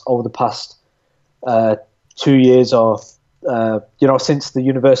matches over the past 2 years, or since the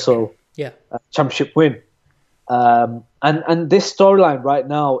Universal Championship win. And this storyline right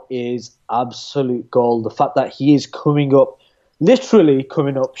now is absolute gold. The fact that he is literally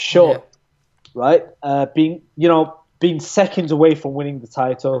coming up short, right? Being seconds away from winning the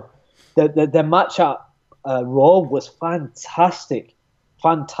title. The match at Raw was fantastic.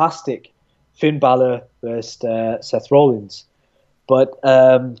 Finn Balor versus Seth Rollins. But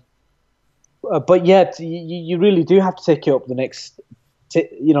yeah, you really do have to take it up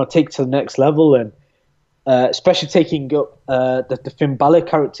take to the next level, and especially taking up the Finn Balor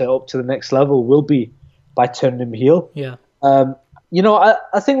character up to the next level will be by turning him heel. Yeah.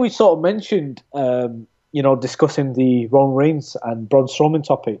 I think we sort of mentioned, discussing the Roman Reigns and Braun Strowman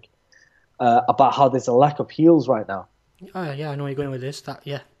topic about how there's a lack of heels right now. Yeah, I know where you're going with this.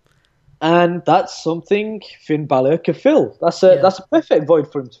 And that's something Finn Balor could fill. That's a perfect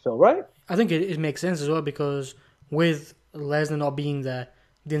void for him to fill, right? I think it makes sense as well because with Lesnar not being there,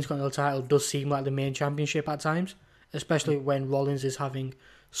 the Intercontinental title does seem like the main championship at times, especially when Rollins is having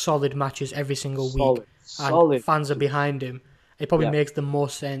solid matches every single week and fans are behind him. It probably makes the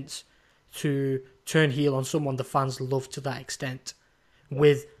most sense to turn heel on someone the fans love to that extent,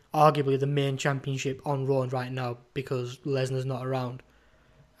 with arguably the main championship on Raw right now because Lesnar's not around.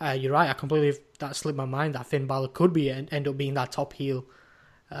 You're right. I completely that slipped my mind that Finn Balor could end up being that top heel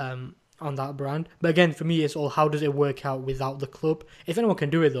on that brand. But again, for me, it's all how does it work out without the club? If anyone can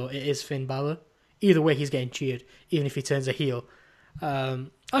do it though, it is Finn Balor. Either way, he's getting cheered, even if he turns a heel.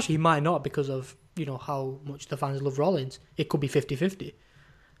 Actually, he might not because of how much the fans love Rollins. It could be 50-50.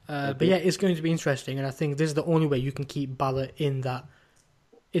 But yeah, it's going to be interesting, and I think this is the only way you can keep Balor in that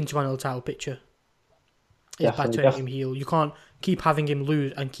Intercontinental title picture. Is by turning him heel. You can't keep having him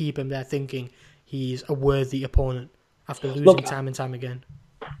lose and keep him there thinking he's a worthy opponent after losing time and time again.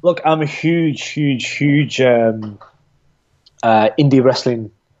 Look, I'm a huge indie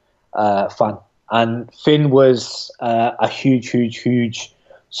wrestling fan, and Finn was a huge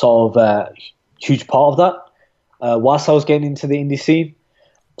sort of huge part of that. Whilst I was getting into the indie scene,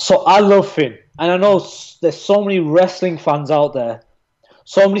 so I love Finn, and I know there's so many wrestling fans out there,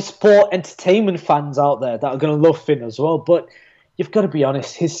 so many sport entertainment fans out there that are going to love Finn as well. But you've got to be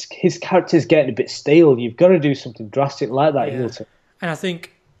honest, his character's getting a bit stale. You've got to do something drastic like that. Yeah. And I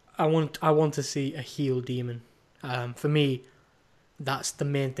think I want to see a heel demon. For me, that's the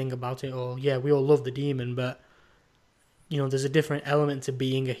main thing about it all. Yeah, we all love the demon, but there's a different element to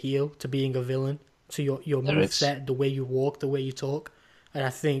being a heel, to being a villain, to your moveset, the way you walk, the way you talk. And I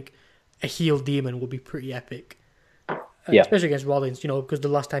think a heel demon would be pretty epic. Especially against Rollins, because the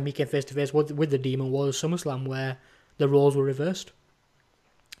last time he came face to face with the demon was SummerSlam, where the roles were reversed.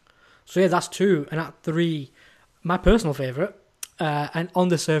 So yeah, that's 2. And at 3, my personal favourite, and on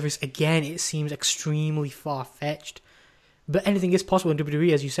the surface, again, it seems extremely far-fetched, but anything is possible in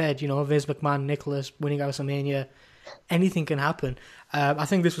WWE, as you said. Vince McMahon, Nicholas winning WrestleMania, anything can happen. I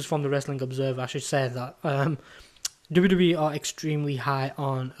think this was from the Wrestling Observer, I should say that. WWE are extremely high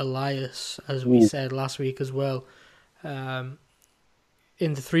on Elias, as we said last week as well. In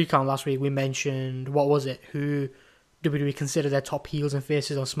the 3 count last week, we mentioned, what was it? Who WWE consider their top heels and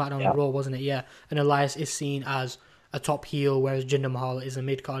faces on SmackDown and Raw, wasn't it? Yeah. And Elias is seen as a top heel, whereas Jinder Mahal is a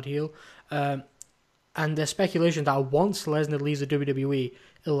mid-card heel. And there's speculation that once Lesnar leaves the WWE,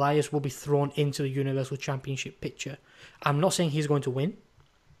 Elias will be thrown into the Universal Championship picture. I'm not saying he's going to win.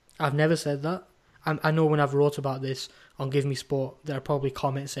 I've never said that. I know when I've wrote about this on Give Me Sport, there are probably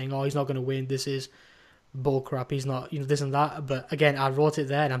comments saying, oh, he's not going to win, this is bullcrap, he's not, this and that. But again, I wrote it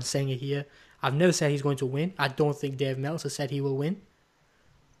there and I'm saying it here. I've never said he's going to win. I don't think Dave Meltzer said he will win.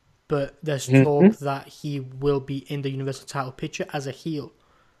 But there's talk that he will be in the Universal title picture as a heel.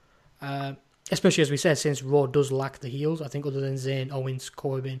 Especially, as we said, since Raw does lack the heels. I think other than Zayn, Owens,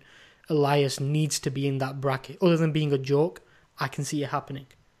 Corbin, Elias needs to be in that bracket. Other than being a joke, I can see it happening.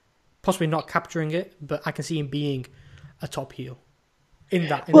 Possibly not capturing it, but I can see him being a top heel in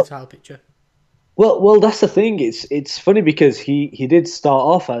the title picture. Well, that's the thing. It's funny because he did start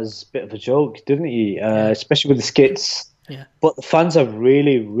off as a bit of a joke, didn't he? Especially with the skits. Yeah. But the fans have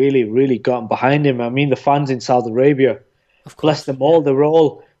really gotten behind him. I mean, the fans in Saudi Arabia, of course, bless them all. They're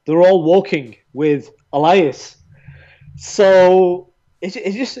all walking with Elias. So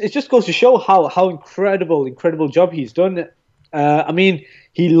it just goes to show how incredible job he's done. I mean,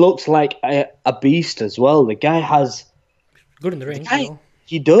 he looks like a beast as well. The guy has good in the ring.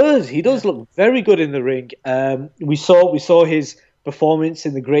 He does look very good in the ring. We saw his performance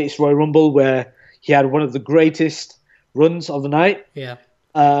in the Greatest Royal Rumble where he had one of the greatest runs of the night. Yeah.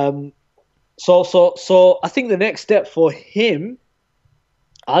 So I think the next step for him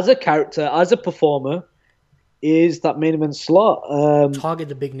as a character, as a performer, is that main event slot. Target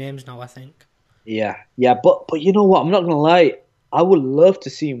the big names now, I think. Yeah. But you know what? I'm not gonna lie. I would love to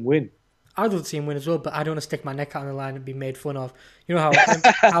see him win. I'd love to see him win as well, but I don't want to stick my neck out on the line and be made fun of. You know how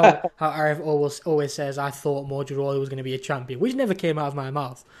Arif always says, I thought Mojo Rawley was going to be a champion, which never came out of my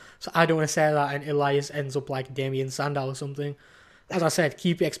mouth. So I don't want to say that and Elias ends up like Damien Sandow or something. As I said,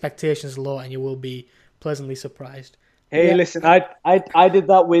 keep your expectations low and you will be pleasantly surprised. Hey, listen, I did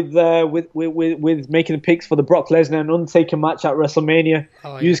that with making the picks for the Brock Lesnar and Undertaker match at WrestleMania.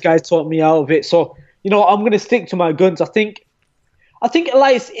 You guys taught me out of it. So, I'm going to stick to my guns. I think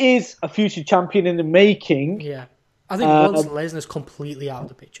Elias is a future champion in the making. Yeah. I think once Lesnar's completely out of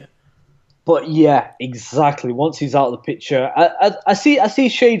the picture. But yeah, exactly. Once he's out of the picture, I see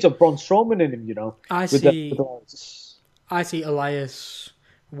shades of Braun Strowman in him, I see Elias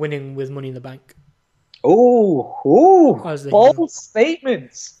winning with Money in the Bank. Oh, bold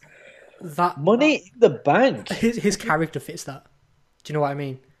statements. That Money in the Bank. His character fits that. Do you know what I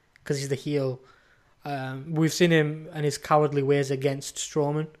mean? Because he's the heel. We've seen him and his cowardly ways against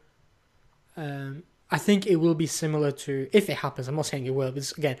Strowman. I think it will be similar to, if it happens, I'm not saying it will, but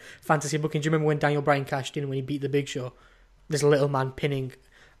it's, again, fantasy booking. Do you remember when Daniel Bryan cashed in when he beat the Big Show? This little man pinning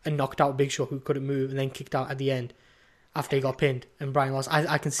a knocked out Big Show who couldn't move and then kicked out at the end after he got pinned and Bryan lost.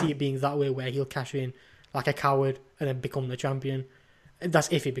 I can see it being that way where he'll cash in like a coward and then become the champion.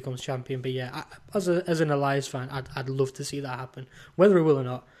 That's if he becomes champion. But yeah, as an Elias fan, I'd love to see that happen. Whether it will or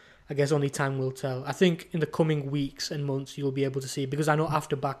not, I guess only time will tell. I think in the coming weeks and months you'll be able to see, because I know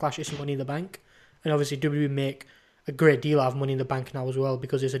after Backlash it's Money in the Bank, and obviously WWE make a great deal out of Money in the Bank now as well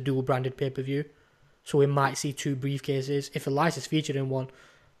because it's a dual branded pay-per-view. So we might see 2 briefcases. If Elias is featured in one,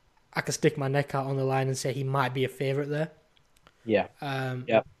 I can stick my neck out on the line and say he might be a favourite there. Yeah.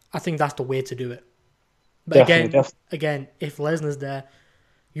 I think that's the way to do it. But Definitely. again, if Lesnar's there,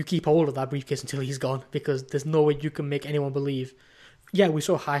 you keep hold of that briefcase until he's gone, because there's no way you can make anyone believe. Yeah, we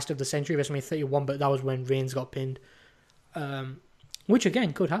saw Heist of the Century, WrestleMania 31, but that was when Reigns got pinned. Which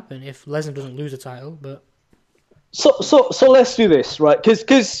again could happen if Lesnar doesn't lose the title. But so let's do this, right?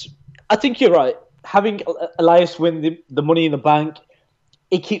 Because I think you're right. Having Elias win the Money in the Bank,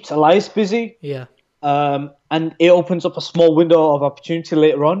 it keeps Elias busy. Yeah. And it opens up a small window of opportunity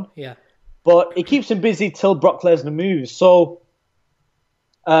later on. Yeah. But it keeps him busy till Brock Lesnar moves. So,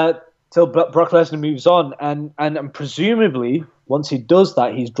 till Brock Lesnar moves on, and presumably once he does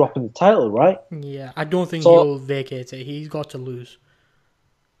that, he's dropping the title, right? Yeah, I don't think he'll vacate it. He's got to lose.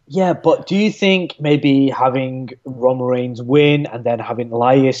 Yeah, but do you think maybe having Roman Reigns win and then having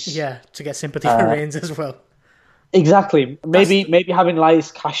Elias... Yeah, to get sympathy for Reigns as well. Exactly. Maybe having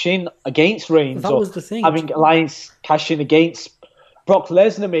Elias cash in against Reigns. That was the thing. Having Elias cash in against Brock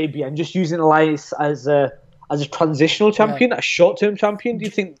Lesnar maybe, and just using Elias as a transitional champion, a short-term champion. Do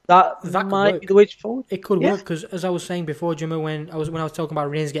you think that might be the way forward? It could work, because as I was saying before, do you remember when I was talking about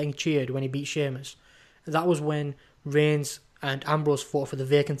Reigns getting cheered when he beat Sheamus? That was when Reigns and Ambrose fought for the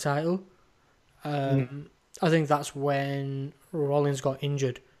vacant title. I think that's when Rollins got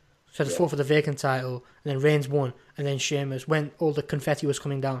injured. So they fought for the vacant title, and then Reigns won, and then Sheamus, when all the confetti was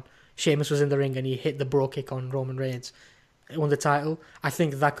coming down, Sheamus was in the ring and he hit the bro kick on Roman Reigns. Won the title. I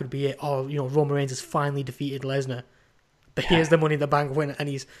think that could be it. Or, Roman Reigns has finally defeated Lesnar. But here's the Money in the Bank win,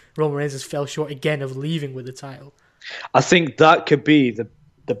 and Roman Reigns has fell short again of leaving with the title. I think that could be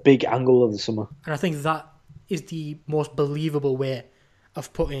the big angle of the summer. And I think that is the most believable way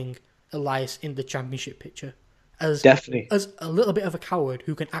of putting Elias in the championship picture. Definitely. As a little bit of a coward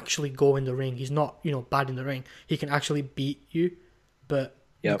who can actually go in the ring. He's not, bad in the ring. He can actually beat you. But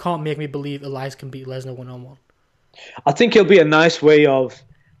you can't make me believe Elias can beat Lesnar one-on-one. I think it'll be a nice way of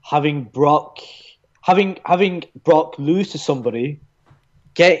having Brock lose to somebody,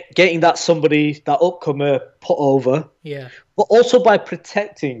 getting that upcomer put over. Yeah. But also by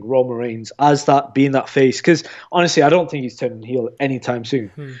protecting Roman Reigns as being that face, because honestly, I don't think he's turning heel anytime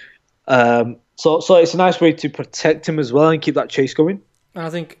soon. So it's a nice way to protect him as well and keep that chase going. And I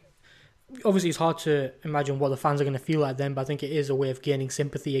think, obviously, it's hard to imagine what the fans are going to feel like then, but I think it is a way of gaining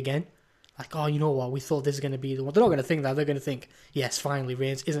sympathy again. Like, oh, you know what? We thought this is going to be the one. They're not going to think that. They're going to think, yes, finally,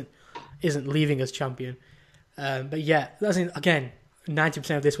 Reigns isn't leaving as champion. But yeah, again,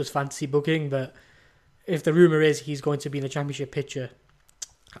 90% of this was fantasy booking. But if the rumor is he's going to be in the championship picture,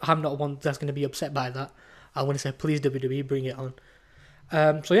 I'm not one that's going to be upset by that. I want to say, please WWE, bring it on.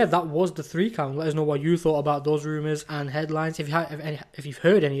 So yeah, that was the 3 count. Let us know what you thought about those rumors and headlines. If you've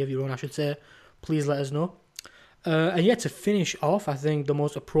heard any of your own, I should say, please let us know. And yeah, to finish off, I think the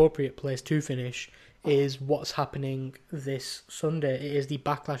most appropriate place to finish is what's happening this Sunday. It is the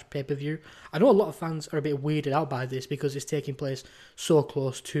Backlash pay-per-view. I know a lot of fans are a bit weirded out by this because it's taking place so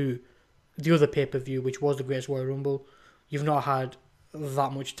close to the other pay-per-view, which was the Greatest Royal Rumble. You've not had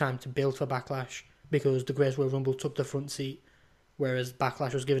that much time to build for Backlash because the Greatest Royal Rumble took the front seat, whereas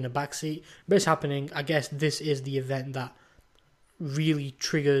Backlash was given a back seat. But it's happening. I guess this is the event that really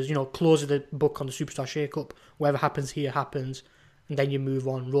triggers, closes the book on the Superstar Shake-Up. Whatever happens here happens, and then you move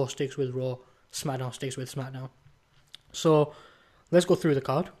on. Raw sticks with Raw, SmackDown sticks with SmackDown. So let's go through the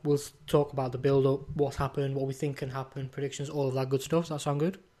card. We'll talk about the build-up, what's happened, what we think can happen, predictions, all of that good stuff. Does that sound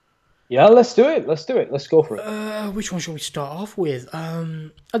good? Yeah, let's do it. Let's go for it. Which one should we start off with?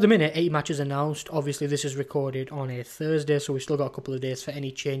 At the minute, 8 matches announced. Obviously, this is recorded on a Thursday, so we've still got a couple of days for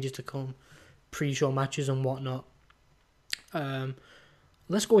any changes to come, pre-show matches and whatnot.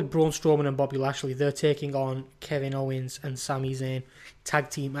 Let's go with Braun Strowman and Bobby Lashley. They're taking on Kevin Owens and Sami Zayn. Tag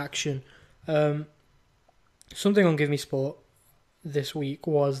team action. Something on Give Me Sport. this week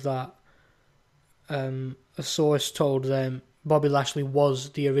was that a source told them Bobby Lashley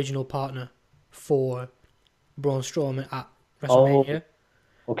was the original partner for Braun Strowman at WrestleMania.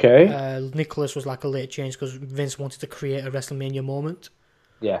 Okay. Nicholas was like a late change because Vince wanted to create a WrestleMania moment.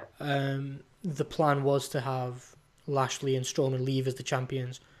 Yeah. The plan was to have Lashley and Strowman leave as the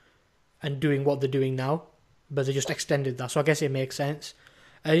champions and doing what they're doing now, but they just extended that. So I guess it makes sense.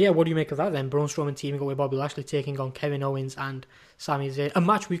 What do you make of that then? Braun Strowman teaming up with Bobby Lashley, taking on Kevin Owens and Sami Zayn. A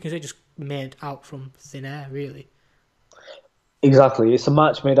match we can say just made out from thin air, really. Exactly. It's a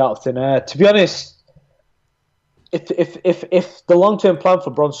match made out of thin air. To be honest, if the long-term plan for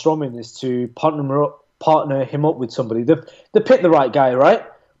Braun Strowman is to partner him up with somebody, they picked the right guy, right?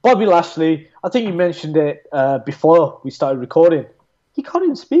 Bobby Lashley, I think you mentioned it before we started recording. He can't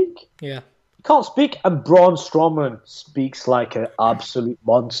even speak. Yeah. He can't speak, and Braun Strowman speaks like an absolute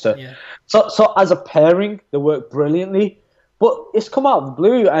monster. Yeah. So as a pairing, they work brilliantly. But it's come out of the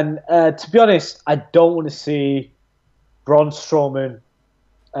blue, and to be honest, I don't want to see Braun Strowman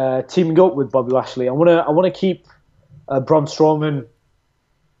teaming up with Bobby Lashley. I want to keep Braun Strowman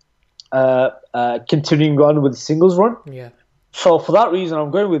continuing on with the singles run. Yeah. So for that reason, I'm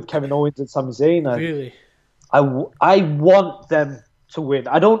going with Kevin Owens and Sami Zayn. And Really? I want them to win.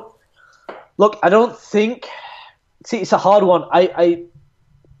 I don't think. See, it's a hard one. I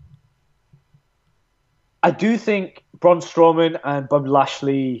do think Braun Strowman and Bobby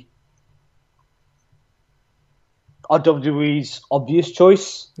Lashley are WWE's obvious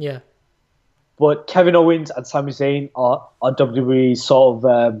choice. Yeah. But Kevin Owens and Sami Zayn are WWE's sort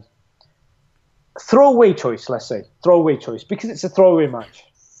of throwaway choice, let's say. Throwaway choice, because it's a throwaway match.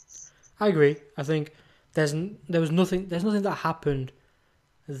 I agree. I think there's nothing that happened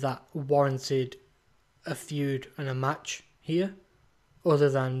that warranted a feud and a match here, other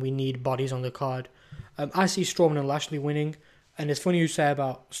than we need bodies on the card. I see Strowman and Lashley winning, and it's funny you say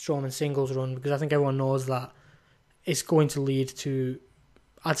about Strowman singles run, because I think everyone knows that it's going to lead to,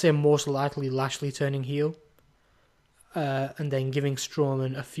 I'd say most likely, Lashley turning heel, and then giving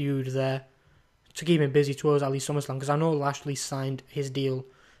Strowman a feud there to keep him busy towards at least SummerSlam, because I know Lashley signed his deal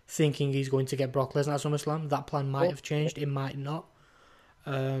thinking he's going to get Brock Lesnar at SummerSlam. That plan might have changed, it might not.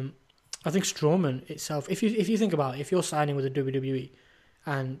 I think Strowman itself, if you think about it, if you're signing with the WWE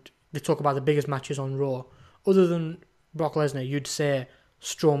and they talk about the biggest matches on Raw, other than Brock Lesnar, you'd say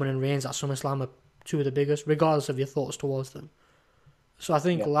Strowman and Reigns at SummerSlam are two of the biggest, regardless of your thoughts towards them. So I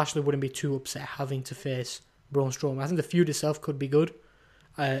think Lashley wouldn't be too upset having to face Braun Strowman. I think the feud itself could be good.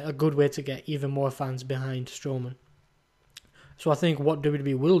 A good way to get even more fans behind Strowman. So I think what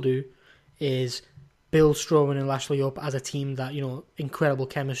WWE will do is build Strowman and Lashley up as a team that, incredible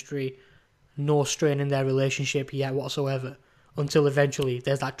chemistry, no strain in their relationship yet whatsoever, until eventually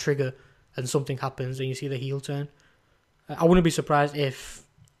there's that trigger and something happens and you see the heel turn. I wouldn't be surprised if,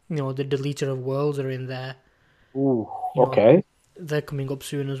 the Deleter of Worlds are in there. Ooh, okay. They're coming up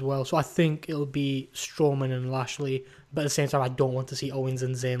soon as well. So I think it'll be Strowman and Lashley, but at the same time I don't want to see Owens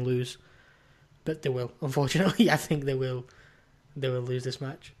and Zayn lose. But they will. Unfortunately, I think they will lose this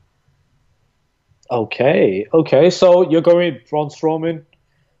match. Okay. So you're going with Braun Strowman,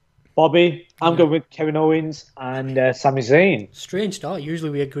 Bobby. I'm going with Kevin Owens and Sami Zayn. Strange start.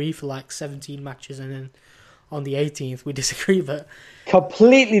 Usually we agree for like 17 matches and then on the 18th we disagree, but...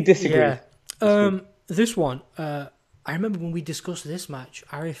 Completely disagree. Yeah. This one, I remember when we discussed this match,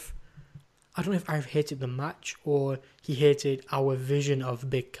 Arif, I don't know if Arif hated the match or he hated our vision of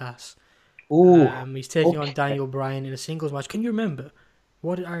Big Cass. Ooh. He's taking on Daniel Bryan in a singles match. Can you remember?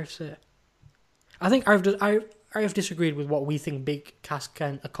 What did Arif say? I think Arif disagreed with what we think Big Cass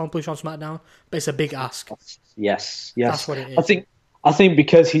can accomplish on SmackDown, but it's a big ask. Yes. That's what it is. I think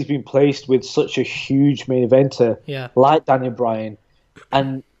because he's been placed with such a huge main eventer like Daniel Bryan,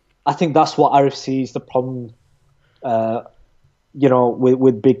 and I think that's what Arif sees the problem,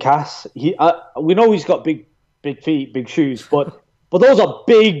 with Big Cass. We know he's got big feet, big shoes, but those are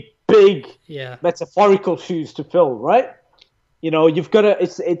big metaphorical shoes to fill, right? You've got to.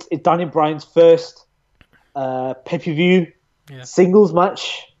 It's Daniel Bryan's first pay-per-view singles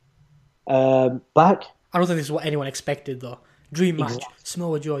match back. I don't think this is what anyone expected, though. Dream match,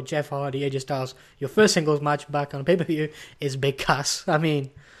 Samoa Joe, Jeff Hardy, AJ Styles. Your first singles match back on pay-per-view is Big Cass. I mean,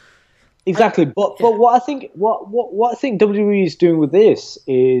 exactly. But what I think WWE is doing with this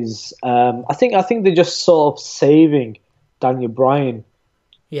is I think they're just sort of saving Daniel Bryan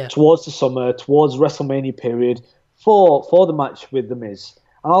towards the summer, towards WrestleMania period for the match with The Miz.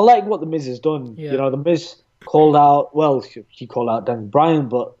 And I like what The Miz has done. Yeah. The Miz called out, he called out Daniel Bryan,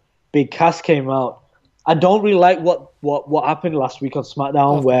 but Big Cass came out. I don't really like what happened last week on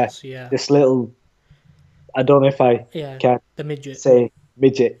SmackDown, where this little I don't know if I can the midget. say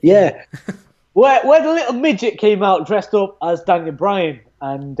midget. Yeah. Where the little midget came out dressed up as Daniel Bryan.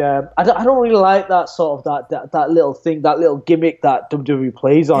 And I don't really like that sort of that little thing, that little gimmick that WWE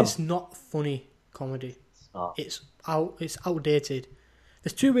plays on. It's not funny comedy. It's outdated.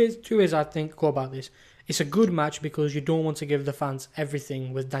 There's two ways I think go about this. It's a good match because you don't want to give the fans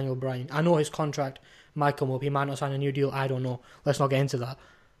everything with Daniel Bryan. I know his contract might come up. He might not sign a new deal. I don't know. Let's not get into that.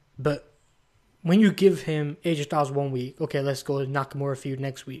 But when you give him AJ Styles 1 week, okay, let's go Nakamura feud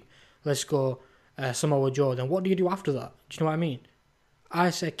next week. Let's go Samoa Joe. Then what do you do after that? Do you know what I mean? I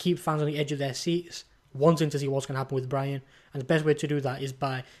say keep fans on the edge of their seats, wanting to see what's going to happen with Bryan. And the best way to do that is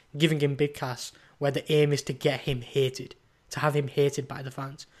by giving him big casts where the aim is to get him hated, to have him hated by the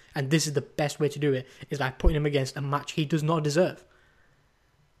fans. And this is the best way to do it, is by putting him against a match he does not deserve.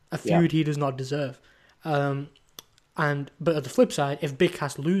 A feud he does not deserve. But at the flip side, if Big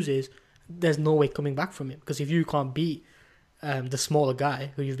Cass loses, there's no way coming back from it. Because if you can't beat the smaller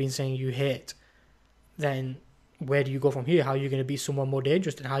guy who you've been saying you hate, then where do you go from here? How are you going to beat someone more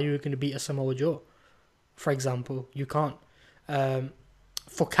dangerous? And how are you going to beat a Samoa Joe, for example? You can't.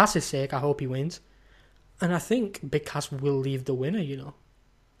 For Cass's sake, I hope he wins. And I think Big Cass will leave the winner, you know.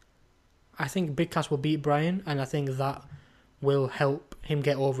 I think Big Cass will beat Bryan, and I think that will help him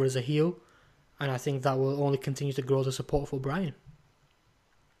get over as a heel. And I think that will only continue to grow the support for Bryan.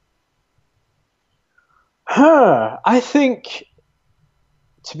 I think,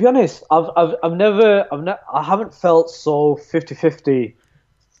 to be honest, I haven't felt so 50-50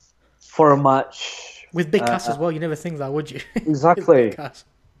 for a match with Big Cass as well. You never think that, would you? Exactly.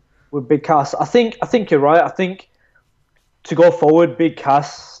 With Big Cass, I think you're right. I think to go forward, Big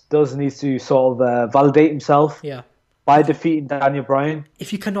Cass does need to sort of validate himself. Yeah. By defeating Daniel Bryan.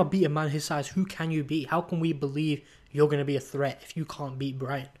 If you cannot beat a man his size, who can you beat? How can we believe you're going to be a threat if you can't beat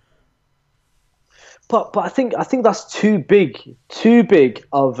Bryan? But I think that's too big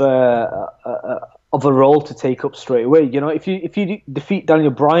of a role to take up straight away. You know, if you defeat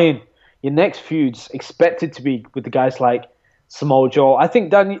Daniel Bryan, your next feud's expected to be with the guys like Samoa Joe. I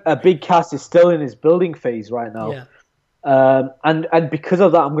think Big Cass is still in his building phase right now. Yeah. And because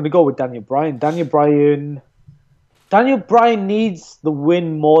of that, I'm going to go with Daniel Bryan. Daniel Bryan needs the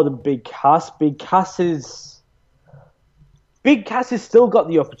win more than Big Cass. Big Cass has still got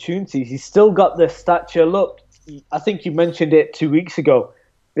the opportunities. He's still got the stature. Look, I think you mentioned it 2 weeks ago.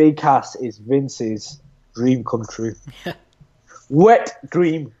 Big Cass is Vince's dream come true. Yeah. Wet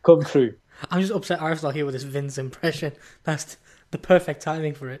dream come true. I'm just upset Arsenal here with this Vince impression. That's the perfect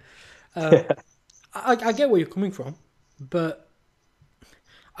timing for it. I get where you're coming from, but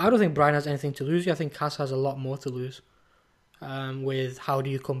I don't think Bryan has anything to lose. I think Cass has a lot more to lose with how do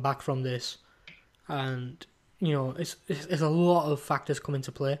you come back from this. And, you know, it's a lot of factors come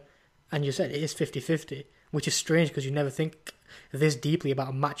into play. And you said it is 50-50, which is strange because you never think this deeply about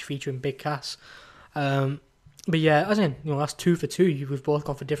a match featuring Big Cass. But yeah, as in, you know, that's 2 for 2. We've both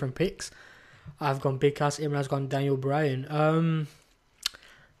gone for different picks. I've gone Big Cass, Imran's gone Daniel Bryan.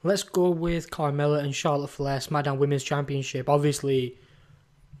 Let's go with Carmella and Charlotte Flair, SmackDown Women's Championship. Obviously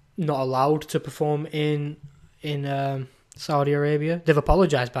not allowed to perform in Saudi Arabia. They've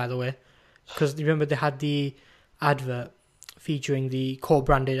apologised, by the way, because remember they had the advert featuring the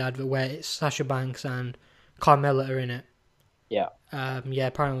co-branded advert where it's Sasha Banks and Carmella are in it. Yeah.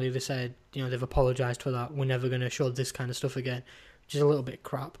 Apparently they said, you know, they've apologised for that. We're never going to show this kind of stuff again, which is a little bit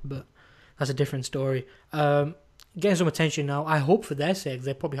crap, but that's a different story. Getting some attention now. I hope for their sake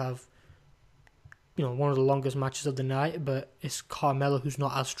they probably have, you know, one of the longest matches of the night, but it's Carmella who's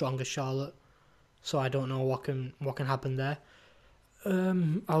not as strong as Charlotte, so I don't know what can happen there.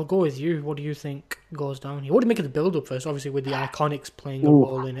 I'll go with you. What do you think goes down here? What do you make of the build-up first? Obviously with the Iconics playing a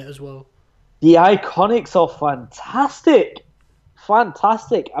role in it as well. The Iconics are fantastic.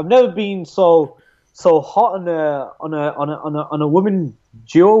 I've never been so hot on a women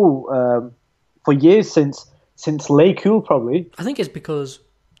duo for years since Lay Cool probably. I think it's because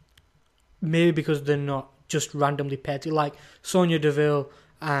they're not just randomly paired. Like Sonya Deville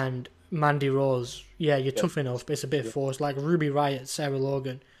and Mandy Rose. Yeah, you're tough enough, but it's a bit forced. Like Ruby Riott, Sarah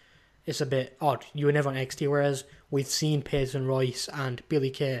Logan, it's a bit odd. You were never on NXT, whereas we've seen Peyton Royce and Billie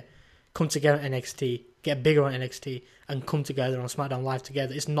Kay come together on NXT, get bigger on NXT, and come together on SmackDown Live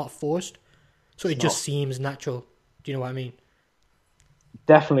together. It's not forced, so it just seems natural. Do you know what I mean?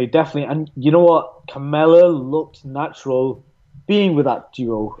 Definitely. And you know what? Carmella looked natural being with that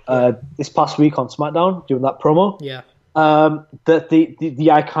duo this past week on SmackDown, doing that promo. Yeah. The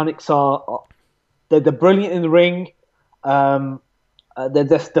Iconics are they're brilliant in the ring. They're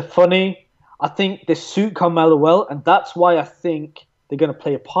funny. I think they suit Carmella well, and that's why I think they're going to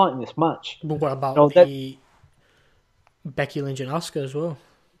play a part in this match. But what about the Becky Lynch and Asuka as well.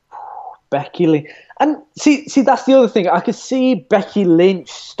 Becky Lynch. And see, that's the other thing. I could see Becky Lynch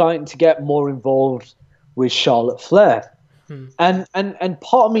starting to get more involved with Charlotte Flair. And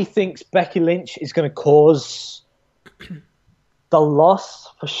part of me thinks Becky Lynch is going to cause the loss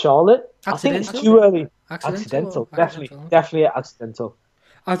for Charlotte. I think it's too early. Accidental. Definitely accidental.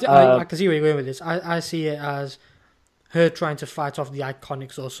 I can see where you're going with this. I see it as her trying to fight off the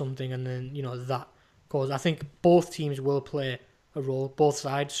Iconics or something, and then, that cause. I think both teams will play a role, both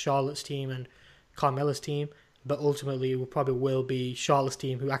sides, Charlotte's team and Carmella's team, but ultimately it probably will be Charlotte's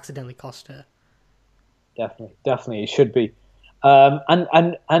team who accidentally cost her. Definitely, it should be.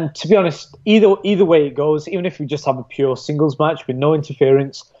 And to be honest, either way it goes, even if we just have a pure singles match with no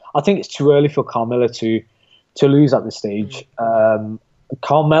interference, I think it's too early for Carmella to lose at this stage.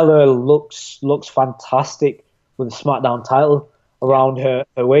 Carmella looks fantastic with the SmackDown title around her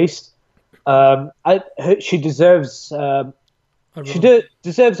waist. She deserves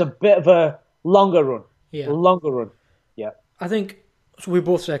deserves a bit of a longer run. Yeah. I think we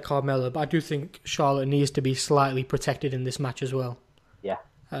both say Carmella, but I do think Charlotte needs to be slightly protected in this match as well. Yeah.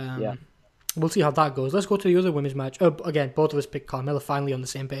 We'll see how that goes. Let's go to the other women's match. Again, both of us picked Carmella, finally on the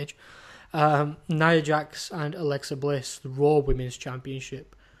same page. Nia Jax and Alexa Bliss, the Raw Women's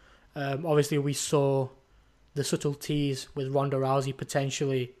Championship. Obviously, we saw the subtleties with Ronda Rousey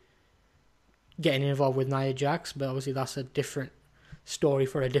potentially getting involved with Nia Jax, but obviously that's a different story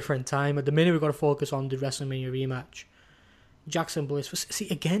for a different time. At the minute, we've got to focus on the WrestleMania rematch. Jackson Bliss. See,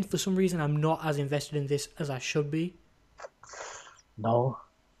 again, for some reason, I'm not as invested in this as I should be. No,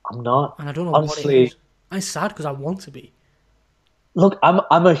 I'm not. And I don't know Honestly, what it is. I'm sad because I want to be. Look,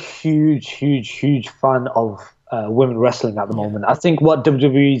 I'm a huge fan of women wrestling at the moment. I think what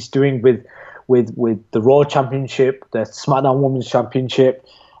WWE is doing with the Raw Championship, the SmackDown Women's Championship,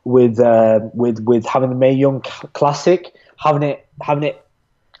 with having the Mae Young Classic, having it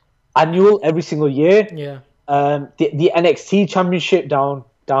annual every single year. Yeah. The NXT Championship down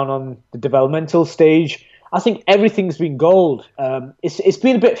on the developmental stage. I think everything's been gold. It's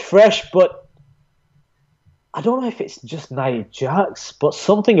been a bit fresh, but I don't know if it's just Nia Jax, but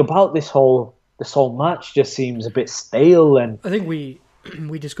something about this whole match just seems a bit stale. And I think we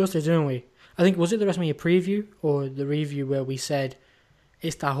discussed it, didn't we? I think, was it the WrestleMania preview or the review where we said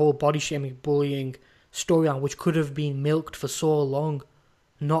it's that whole body shaming, bullying storyline which could have been milked for so long.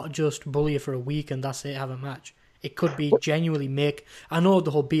 Not just bully her for a week and that's it, have a match. It could be genuinely make... I know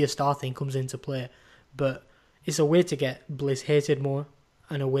the whole be a star thing comes into play, but it's a way to get Bliss hated more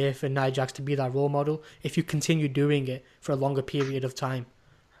and a way for Nia Jax to be that role model if you continue doing it for a longer period of time.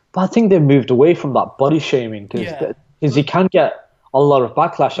 But I think they've moved away from that body shaming because you can get a lot of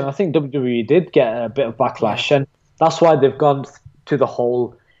backlash, and I think WWE did get a bit of backlash, and that's why they've gone to the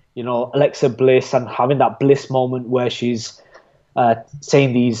whole, Alexa Bliss and having that Bliss moment where she's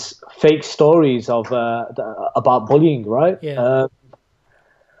saying these fake stories of about bullying, right? Yeah.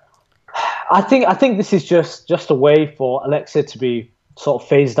 I think this is just a way for Alexa to be sort of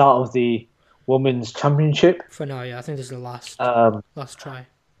phased out of the Women's Championship. For now, yeah. I think this is the last try.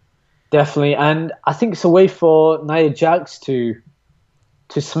 Definitely. And I think it's a way for Nia Jax to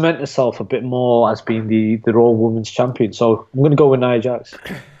cement herself a bit more as being the Raw Women's Champion. So I'm going to go with Nia Jax.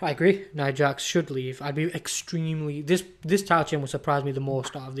 I agree. Nia Jax should leave. I'd be extremely... This title change would surprise me the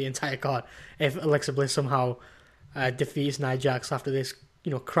most out of the entire card if Alexa Bliss somehow defeats Nia Jax after this,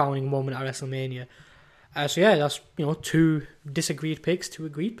 crowning moment at WrestleMania. So yeah, that's, 2 disagreed picks, 2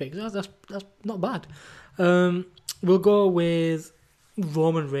 agreed picks. That's not bad. We'll go with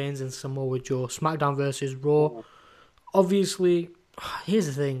Roman Reigns and Samoa Joe. SmackDown versus Raw. Obviously... Here's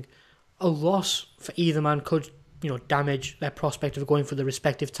the thing, a loss for either man could, damage their prospect of going for the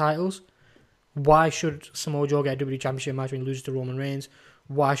respective titles. Why should Samoa Joe get a WWE Championship match when he loses to Roman Reigns?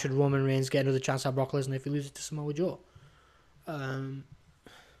 Why should Roman Reigns get another chance at Brock Lesnar if he loses to Samoa Joe? I'm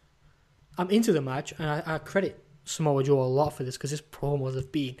into the match, and I credit Samoa Joe a lot for this because his promos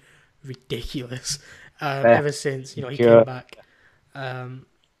have been ridiculous ever since he came back.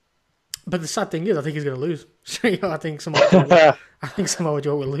 But the sad thing is, I think he's going to lose. I think Samoa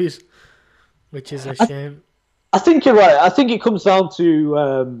Joe will lose, which is a shame. I think you're right. I think it comes down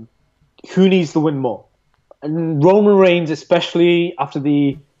to who needs to win more. And Roman Reigns, especially after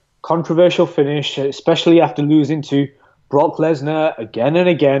the controversial finish, especially after losing to Brock Lesnar again and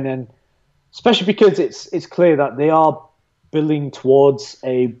again, and especially because it's clear that they are building towards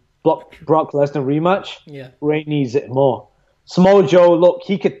a Brock Lesnar rematch. Yeah, Reigns needs it more. Samoa Joe, look,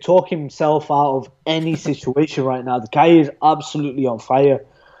 he could talk himself out of any situation right now. The guy is absolutely on fire.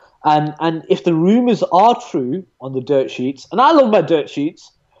 And if the rumours are true on the dirt sheets, and I love my dirt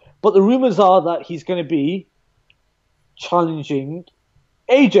sheets, but the rumours are that he's going to be challenging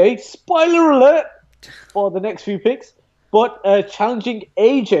AJ. Spoiler alert for the next few picks, but challenging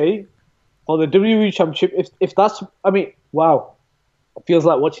AJ for the WWE Championship. If that's, I mean, wow, it feels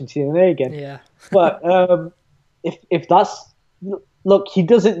like watching TNA again. Yeah. But if that's, look, he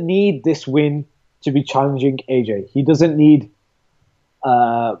doesn't need this win to be challenging AJ. He doesn't need.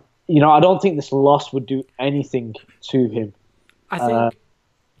 I don't think this loss would do anything to him. I think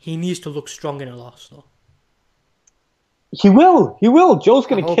he needs to look strong in a loss, though. He will. Joe's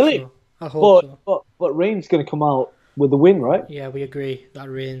going to kill him. I hope so. But Reigns going to come out with the win, right? Yeah, we agree that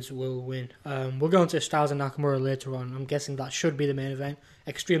Reigns will win. We're going to Styles and Nakamura later on. I'm guessing that should be the main event.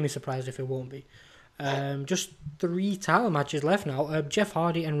 Extremely surprised if it won't be. Just 3 title matches left now. Jeff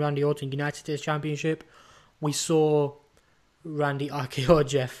Hardy and Randy Orton United States Championship. We saw Randy RKO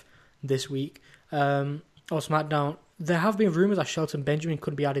Jeff this week. On SmackDown, there have been rumours that Shelton Benjamin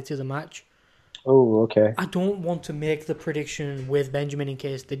could be added to the match. Oh, okay. I don't want to make the prediction with Benjamin in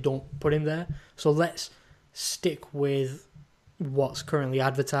case they don't put him there. So let's stick with what's currently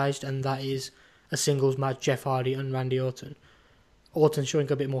advertised, and that is a singles match, Jeff Hardy and Randy Orton. Orton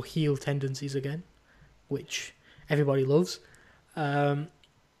showing a bit more heel tendencies again, which everybody loves. How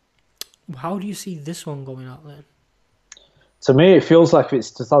do you see this one going out then? To me, it feels like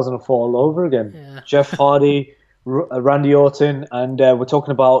it's 2004 all over again. Yeah. Jeff Hardy, Randy Orton, and we're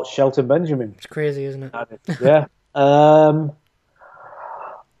talking about Shelton Benjamin. It's crazy, isn't it? Yeah. Can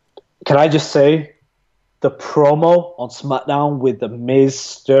I just say, the promo on SmackDown with The Miz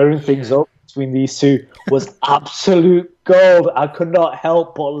stirring things up between these two was absolute gold. I could not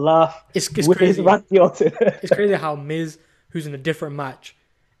help but laugh. It's with crazy. Randy Orton. It's crazy how Miz, who's in a different match,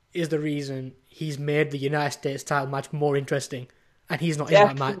 is the reason he's made the United States title match more interesting, and he's not in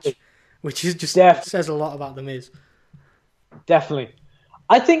that match, which is just says a lot about The Miz. Definitely.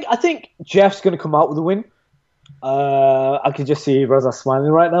 I think Jeff's going to come out with a win. I can just see Reza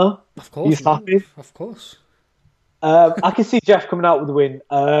smiling right now. Of course. He's happy. Of course. I can see Jeff coming out with a win.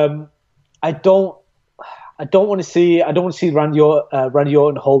 I don't want to see Randy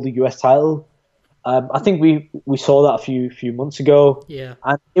Orton hold the US title. I think we saw that a few months ago. Yeah.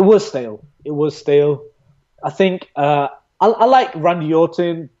 And it was stale. I think I like Randy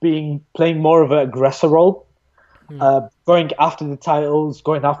Orton playing more of an aggressor role, going after the titles,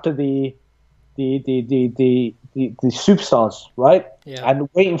 going after the superstars, right? Yeah. And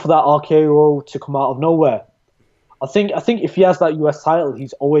waiting for that RKO to come out of nowhere. I think if he has that US title,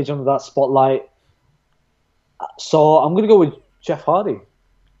 he's always under that spotlight. So I'm going to go with Jeff Hardy.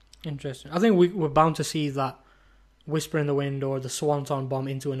 Interesting. I think we're bound to see that whisper in the wind or the swanton bomb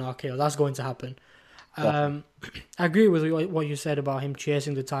into an RKO. That's going to happen. I agree with what you said about him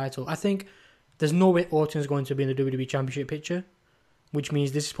chasing the title. I think there's no way Orton's going to be in the WWE Championship picture, which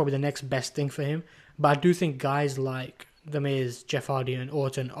means this is probably the next best thing for him. But I do think guys like The Miz, Jeff Hardy and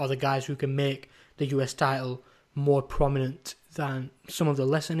Orton are the guys who can make the US title more prominent than some of the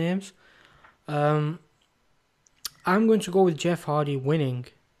lesser names. I'm going to go with Jeff Hardy winning,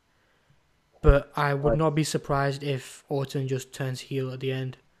 but I would not be surprised if Orton just turns heel at the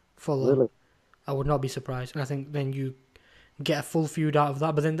end. Really? I would not be surprised. And I think then you get a full feud out of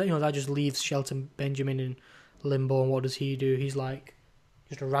that. But then that just leaves Shelton Benjamin in limbo. And what does he do? He's like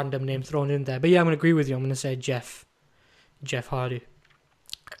just a random name thrown in there. But yeah, I'm going to agree with you. I'm going to say Jeff Hardy.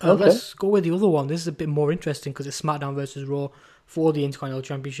 Okay. Let's go with the other one. This is a bit more interesting because it's SmackDown versus Raw for the Intercontinental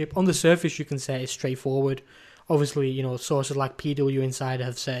Championship. On the surface, you can say it's straightforward. Obviously, sources like PW Insider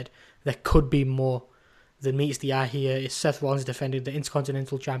have said there could be more than meets the eye here. Is Seth Rollins defending the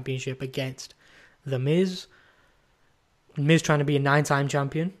Intercontinental Championship against The Miz. Miz trying to be a 9-time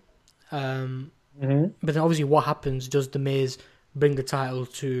champion. But then obviously what happens? Does The Miz bring the title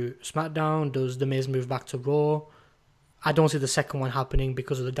to SmackDown? Does The Miz move back to Raw? I don't see the second one happening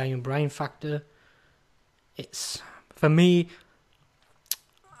because of the Daniel Bryan factor. For me,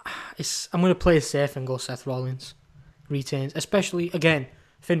 I'm going to play it safe and go Seth Rollins retains. Especially, again,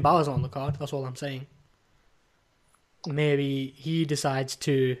 Finn Balor's not on the card. That's all I'm saying. Maybe he decides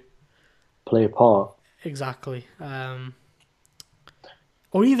to play a part. Exactly. Or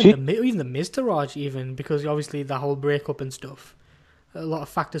even the Miz to Raj, even, because obviously that whole breakup and stuff. A lot of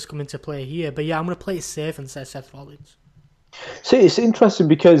factors come into play here. But yeah, I'm going to play it safe and say Seth Rollins. See, it's interesting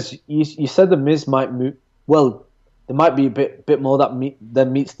because you said the Miz might move. Well, there might be a bit more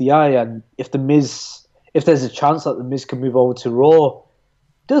than meets the eye, and if there's a chance that the Miz can move over to Raw,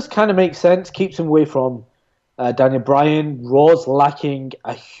 it does kind of make sense. Keeps him away from Daniel Bryan. Raw's lacking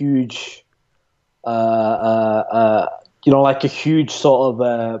a huge, like a huge sort of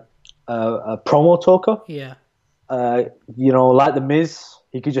a promo talker. Yeah. Like the Miz,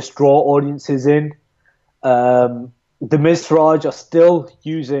 he could just draw audiences in. the Mizraj are still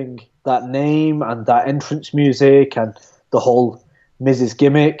using that name and that entrance music and the whole Miz's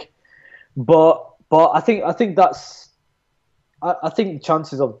gimmick, but I think the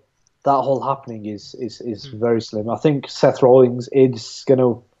chances of that whole happening is very slim. I think Seth Rollins is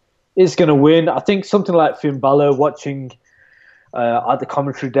gonna win. I think something like Finn Balor watching at the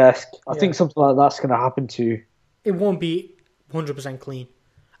commentary desk. I think something like that's gonna happen too. It won't be 100% clean.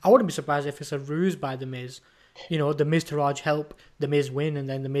 I wouldn't be surprised if it's a ruse by The Miz. You know, The Miz to Raj help The Miz win, and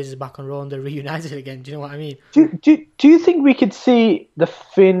then The Miz is back on Raw and they're reunited again. Do you know what I mean? Do you think we could see the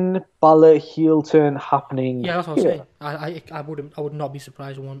Finn Balor heel turn happening? Yeah, that's what I'm saying. I would not be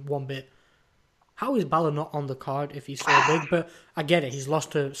surprised one bit. How is Balor not on the card if he's so big? But I get it. He's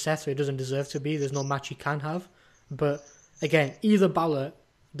lost to Seth, so he doesn't deserve to be. There's no match he can have. But again, either Balor,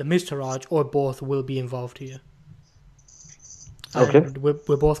 The Miz to Raj, or both will be involved here. Okay. And we're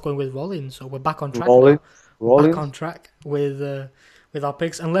both going with Rollins, so we're back on track. Rollins. Back on track with our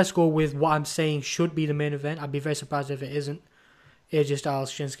picks. And let's go with what I'm saying should be the main event. I'd be very surprised if it isn't. AJ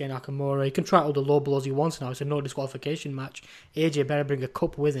Styles, Shinsuke Nakamura. He can try all the low blows he wants now. It's a no disqualification match. AJ better bring a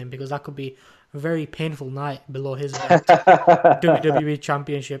cup with him because that could be a very painful night below his belt. WWE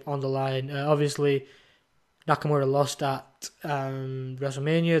Championship on the line. Obviously, Nakamura lost at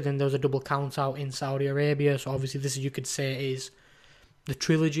WrestleMania. Then there was a double count out in Saudi Arabia. So obviously this, you could say, is the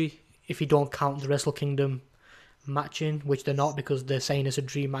trilogy. If you don't count the Wrestle Kingdom matching, which they're not because they're saying it's a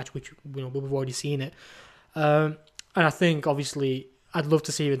dream match, which we've already seen it. And I think, obviously, I'd love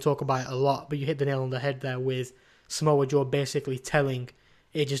to see you talk about it a lot, but you hit the nail on the head there with Samoa Joe basically telling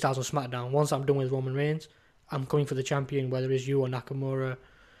AJ Styles on SmackDown, once I'm done with Roman Reigns, I'm coming for the champion, whether it's you or Nakamura.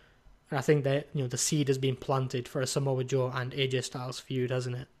 And I think that the seed has been planted for a Samoa Joe and AJ Styles feud,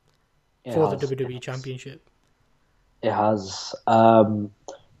 hasn't it? The WWE Championship. It has. Well,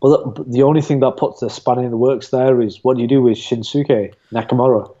 the only thing that puts the spanner in the works there is what do you do with Shinsuke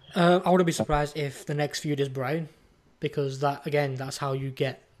Nakamura? I wouldn't be surprised if the next feud is Bryan, because that's how you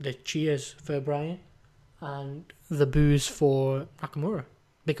get the cheers for Bryan and the boos for Nakamura,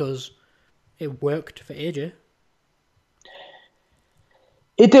 because it worked for AJ.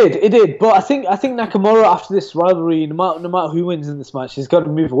 It did. But I think Nakamura, after this rivalry, no matter who wins in this match, he's got to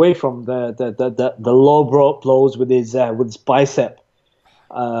move away from the low blows with his bicep.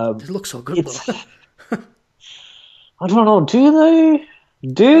 It looks so good, though. I don't know. Do they? I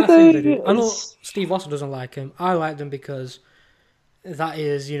think they do. I know Steve Austin doesn't like him. I like them because that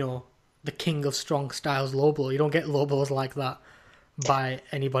is, the king of strong styles low blow. You don't get low blows like that by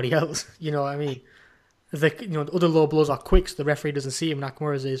anybody else. You know what I mean? The other low blows are quick, so the referee doesn't see him.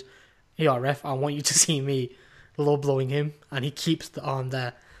 Nakamura's is, "Hey, ref, I want you to see me low blowing him," and he keeps the arm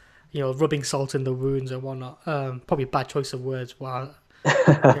there, rubbing salt in the wounds and whatnot. Probably a bad choice of words while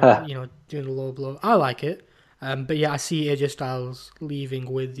doing the low blow. I like it, but yeah, I see AJ Styles leaving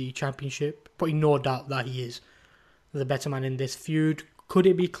with the championship, putting no doubt that he is the better man in this feud. Could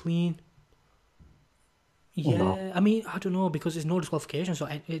it be clean? Yeah, no. I mean, I don't know, because it's no disqualification, so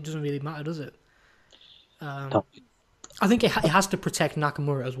it doesn't really matter, does it? No. I think it has to protect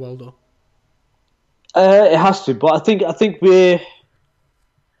Nakamura as well, though. It has to, but I think we're.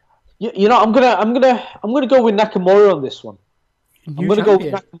 I'm gonna go with Nakamura on this one. I'm gonna go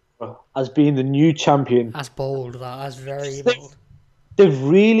with Nakamura as being the new champion. That's bold. That's very bold. They've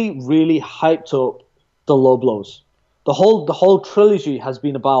really, really hyped up the low blows. The whole trilogy has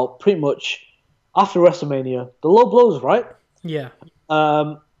been about pretty much after WrestleMania the low blows, right? Yeah.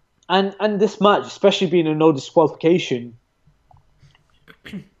 And this match, especially being a no disqualification,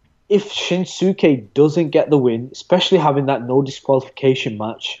 if Shinsuke doesn't get the win, especially having that no disqualification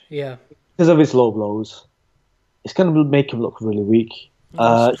match, because of his low blows, it's going to make him look really weak.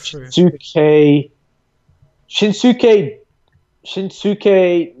 Shinsuke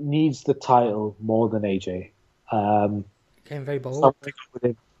needs the title more than AJ. Became very bold.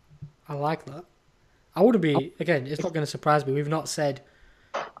 I like that. I wouldn't be, again, it's not going to surprise me. We've not said,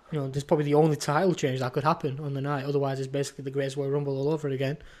 this is probably the only title change that could happen on the night. Otherwise, it's basically the Greatest Royal Rumble all over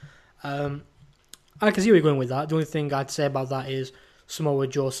again. I can see where you're going with that. The only thing I'd say about that is Samoa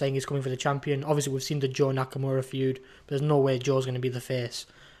Joe saying he's coming for the champion. Obviously, we've seen the Joe Nakamura feud, but there's no way Joe's going to be the face.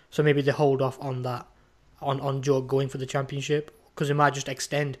 So maybe they hold off on that, on Joe going for the championship, because it might just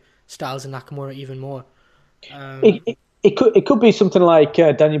extend Styles and Nakamura even more. It could be something like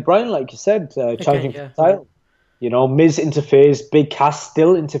Daniel Bryan, like you said, challenging for the title. Miz interferes, Big Cass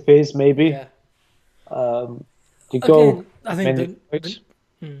still interferes, maybe. Yeah. I think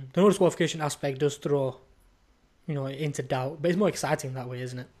the no disqualification aspect does throw, into doubt, but it's more exciting that way,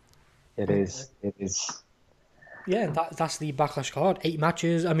 isn't it? It is. Yeah, that's the Backlash card. 8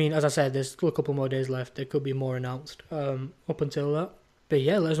 matches. I mean, as I said, there's still a couple more days left. There could be more announced up until that. But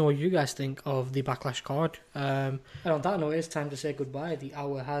yeah, let us know what you guys think of the Backlash card. And on that note, it's time to say goodbye. The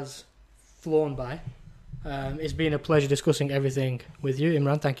hour has flown by. It's been a pleasure discussing everything with you,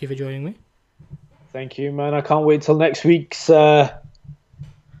 Imran. Thank you for joining me. Thank you, man. I can't wait till next week's fallout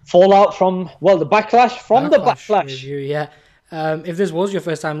from, the backlash from the backlash. Review, yeah. If this was your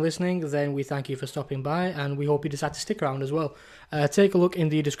first time listening, then we thank you for stopping by, and we hope you decide to stick around as well. Take a look in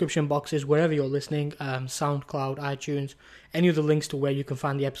the description boxes wherever you're listening, SoundCloud, iTunes, any of the links to where you can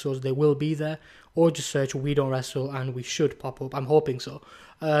find the episodes, they will be there, or just search We Don't Wrestle and we should pop up. I'm hoping so.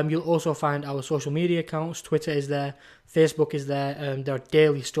 You'll also find our social media accounts. Twitter is there, Facebook is there. There are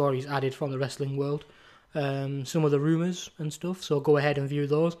daily stories added from the wrestling world, some of the rumours and stuff, so go ahead and view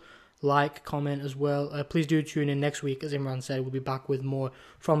those. Like, comment as well. Please do tune in next week. As Imran said, we'll be back with more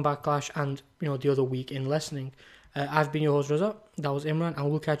from Backlash and the other week in Lessening. I've been your host, Raza. That was Imran, and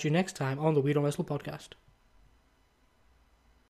we'll catch you next time on the We Don't Wrestle podcast.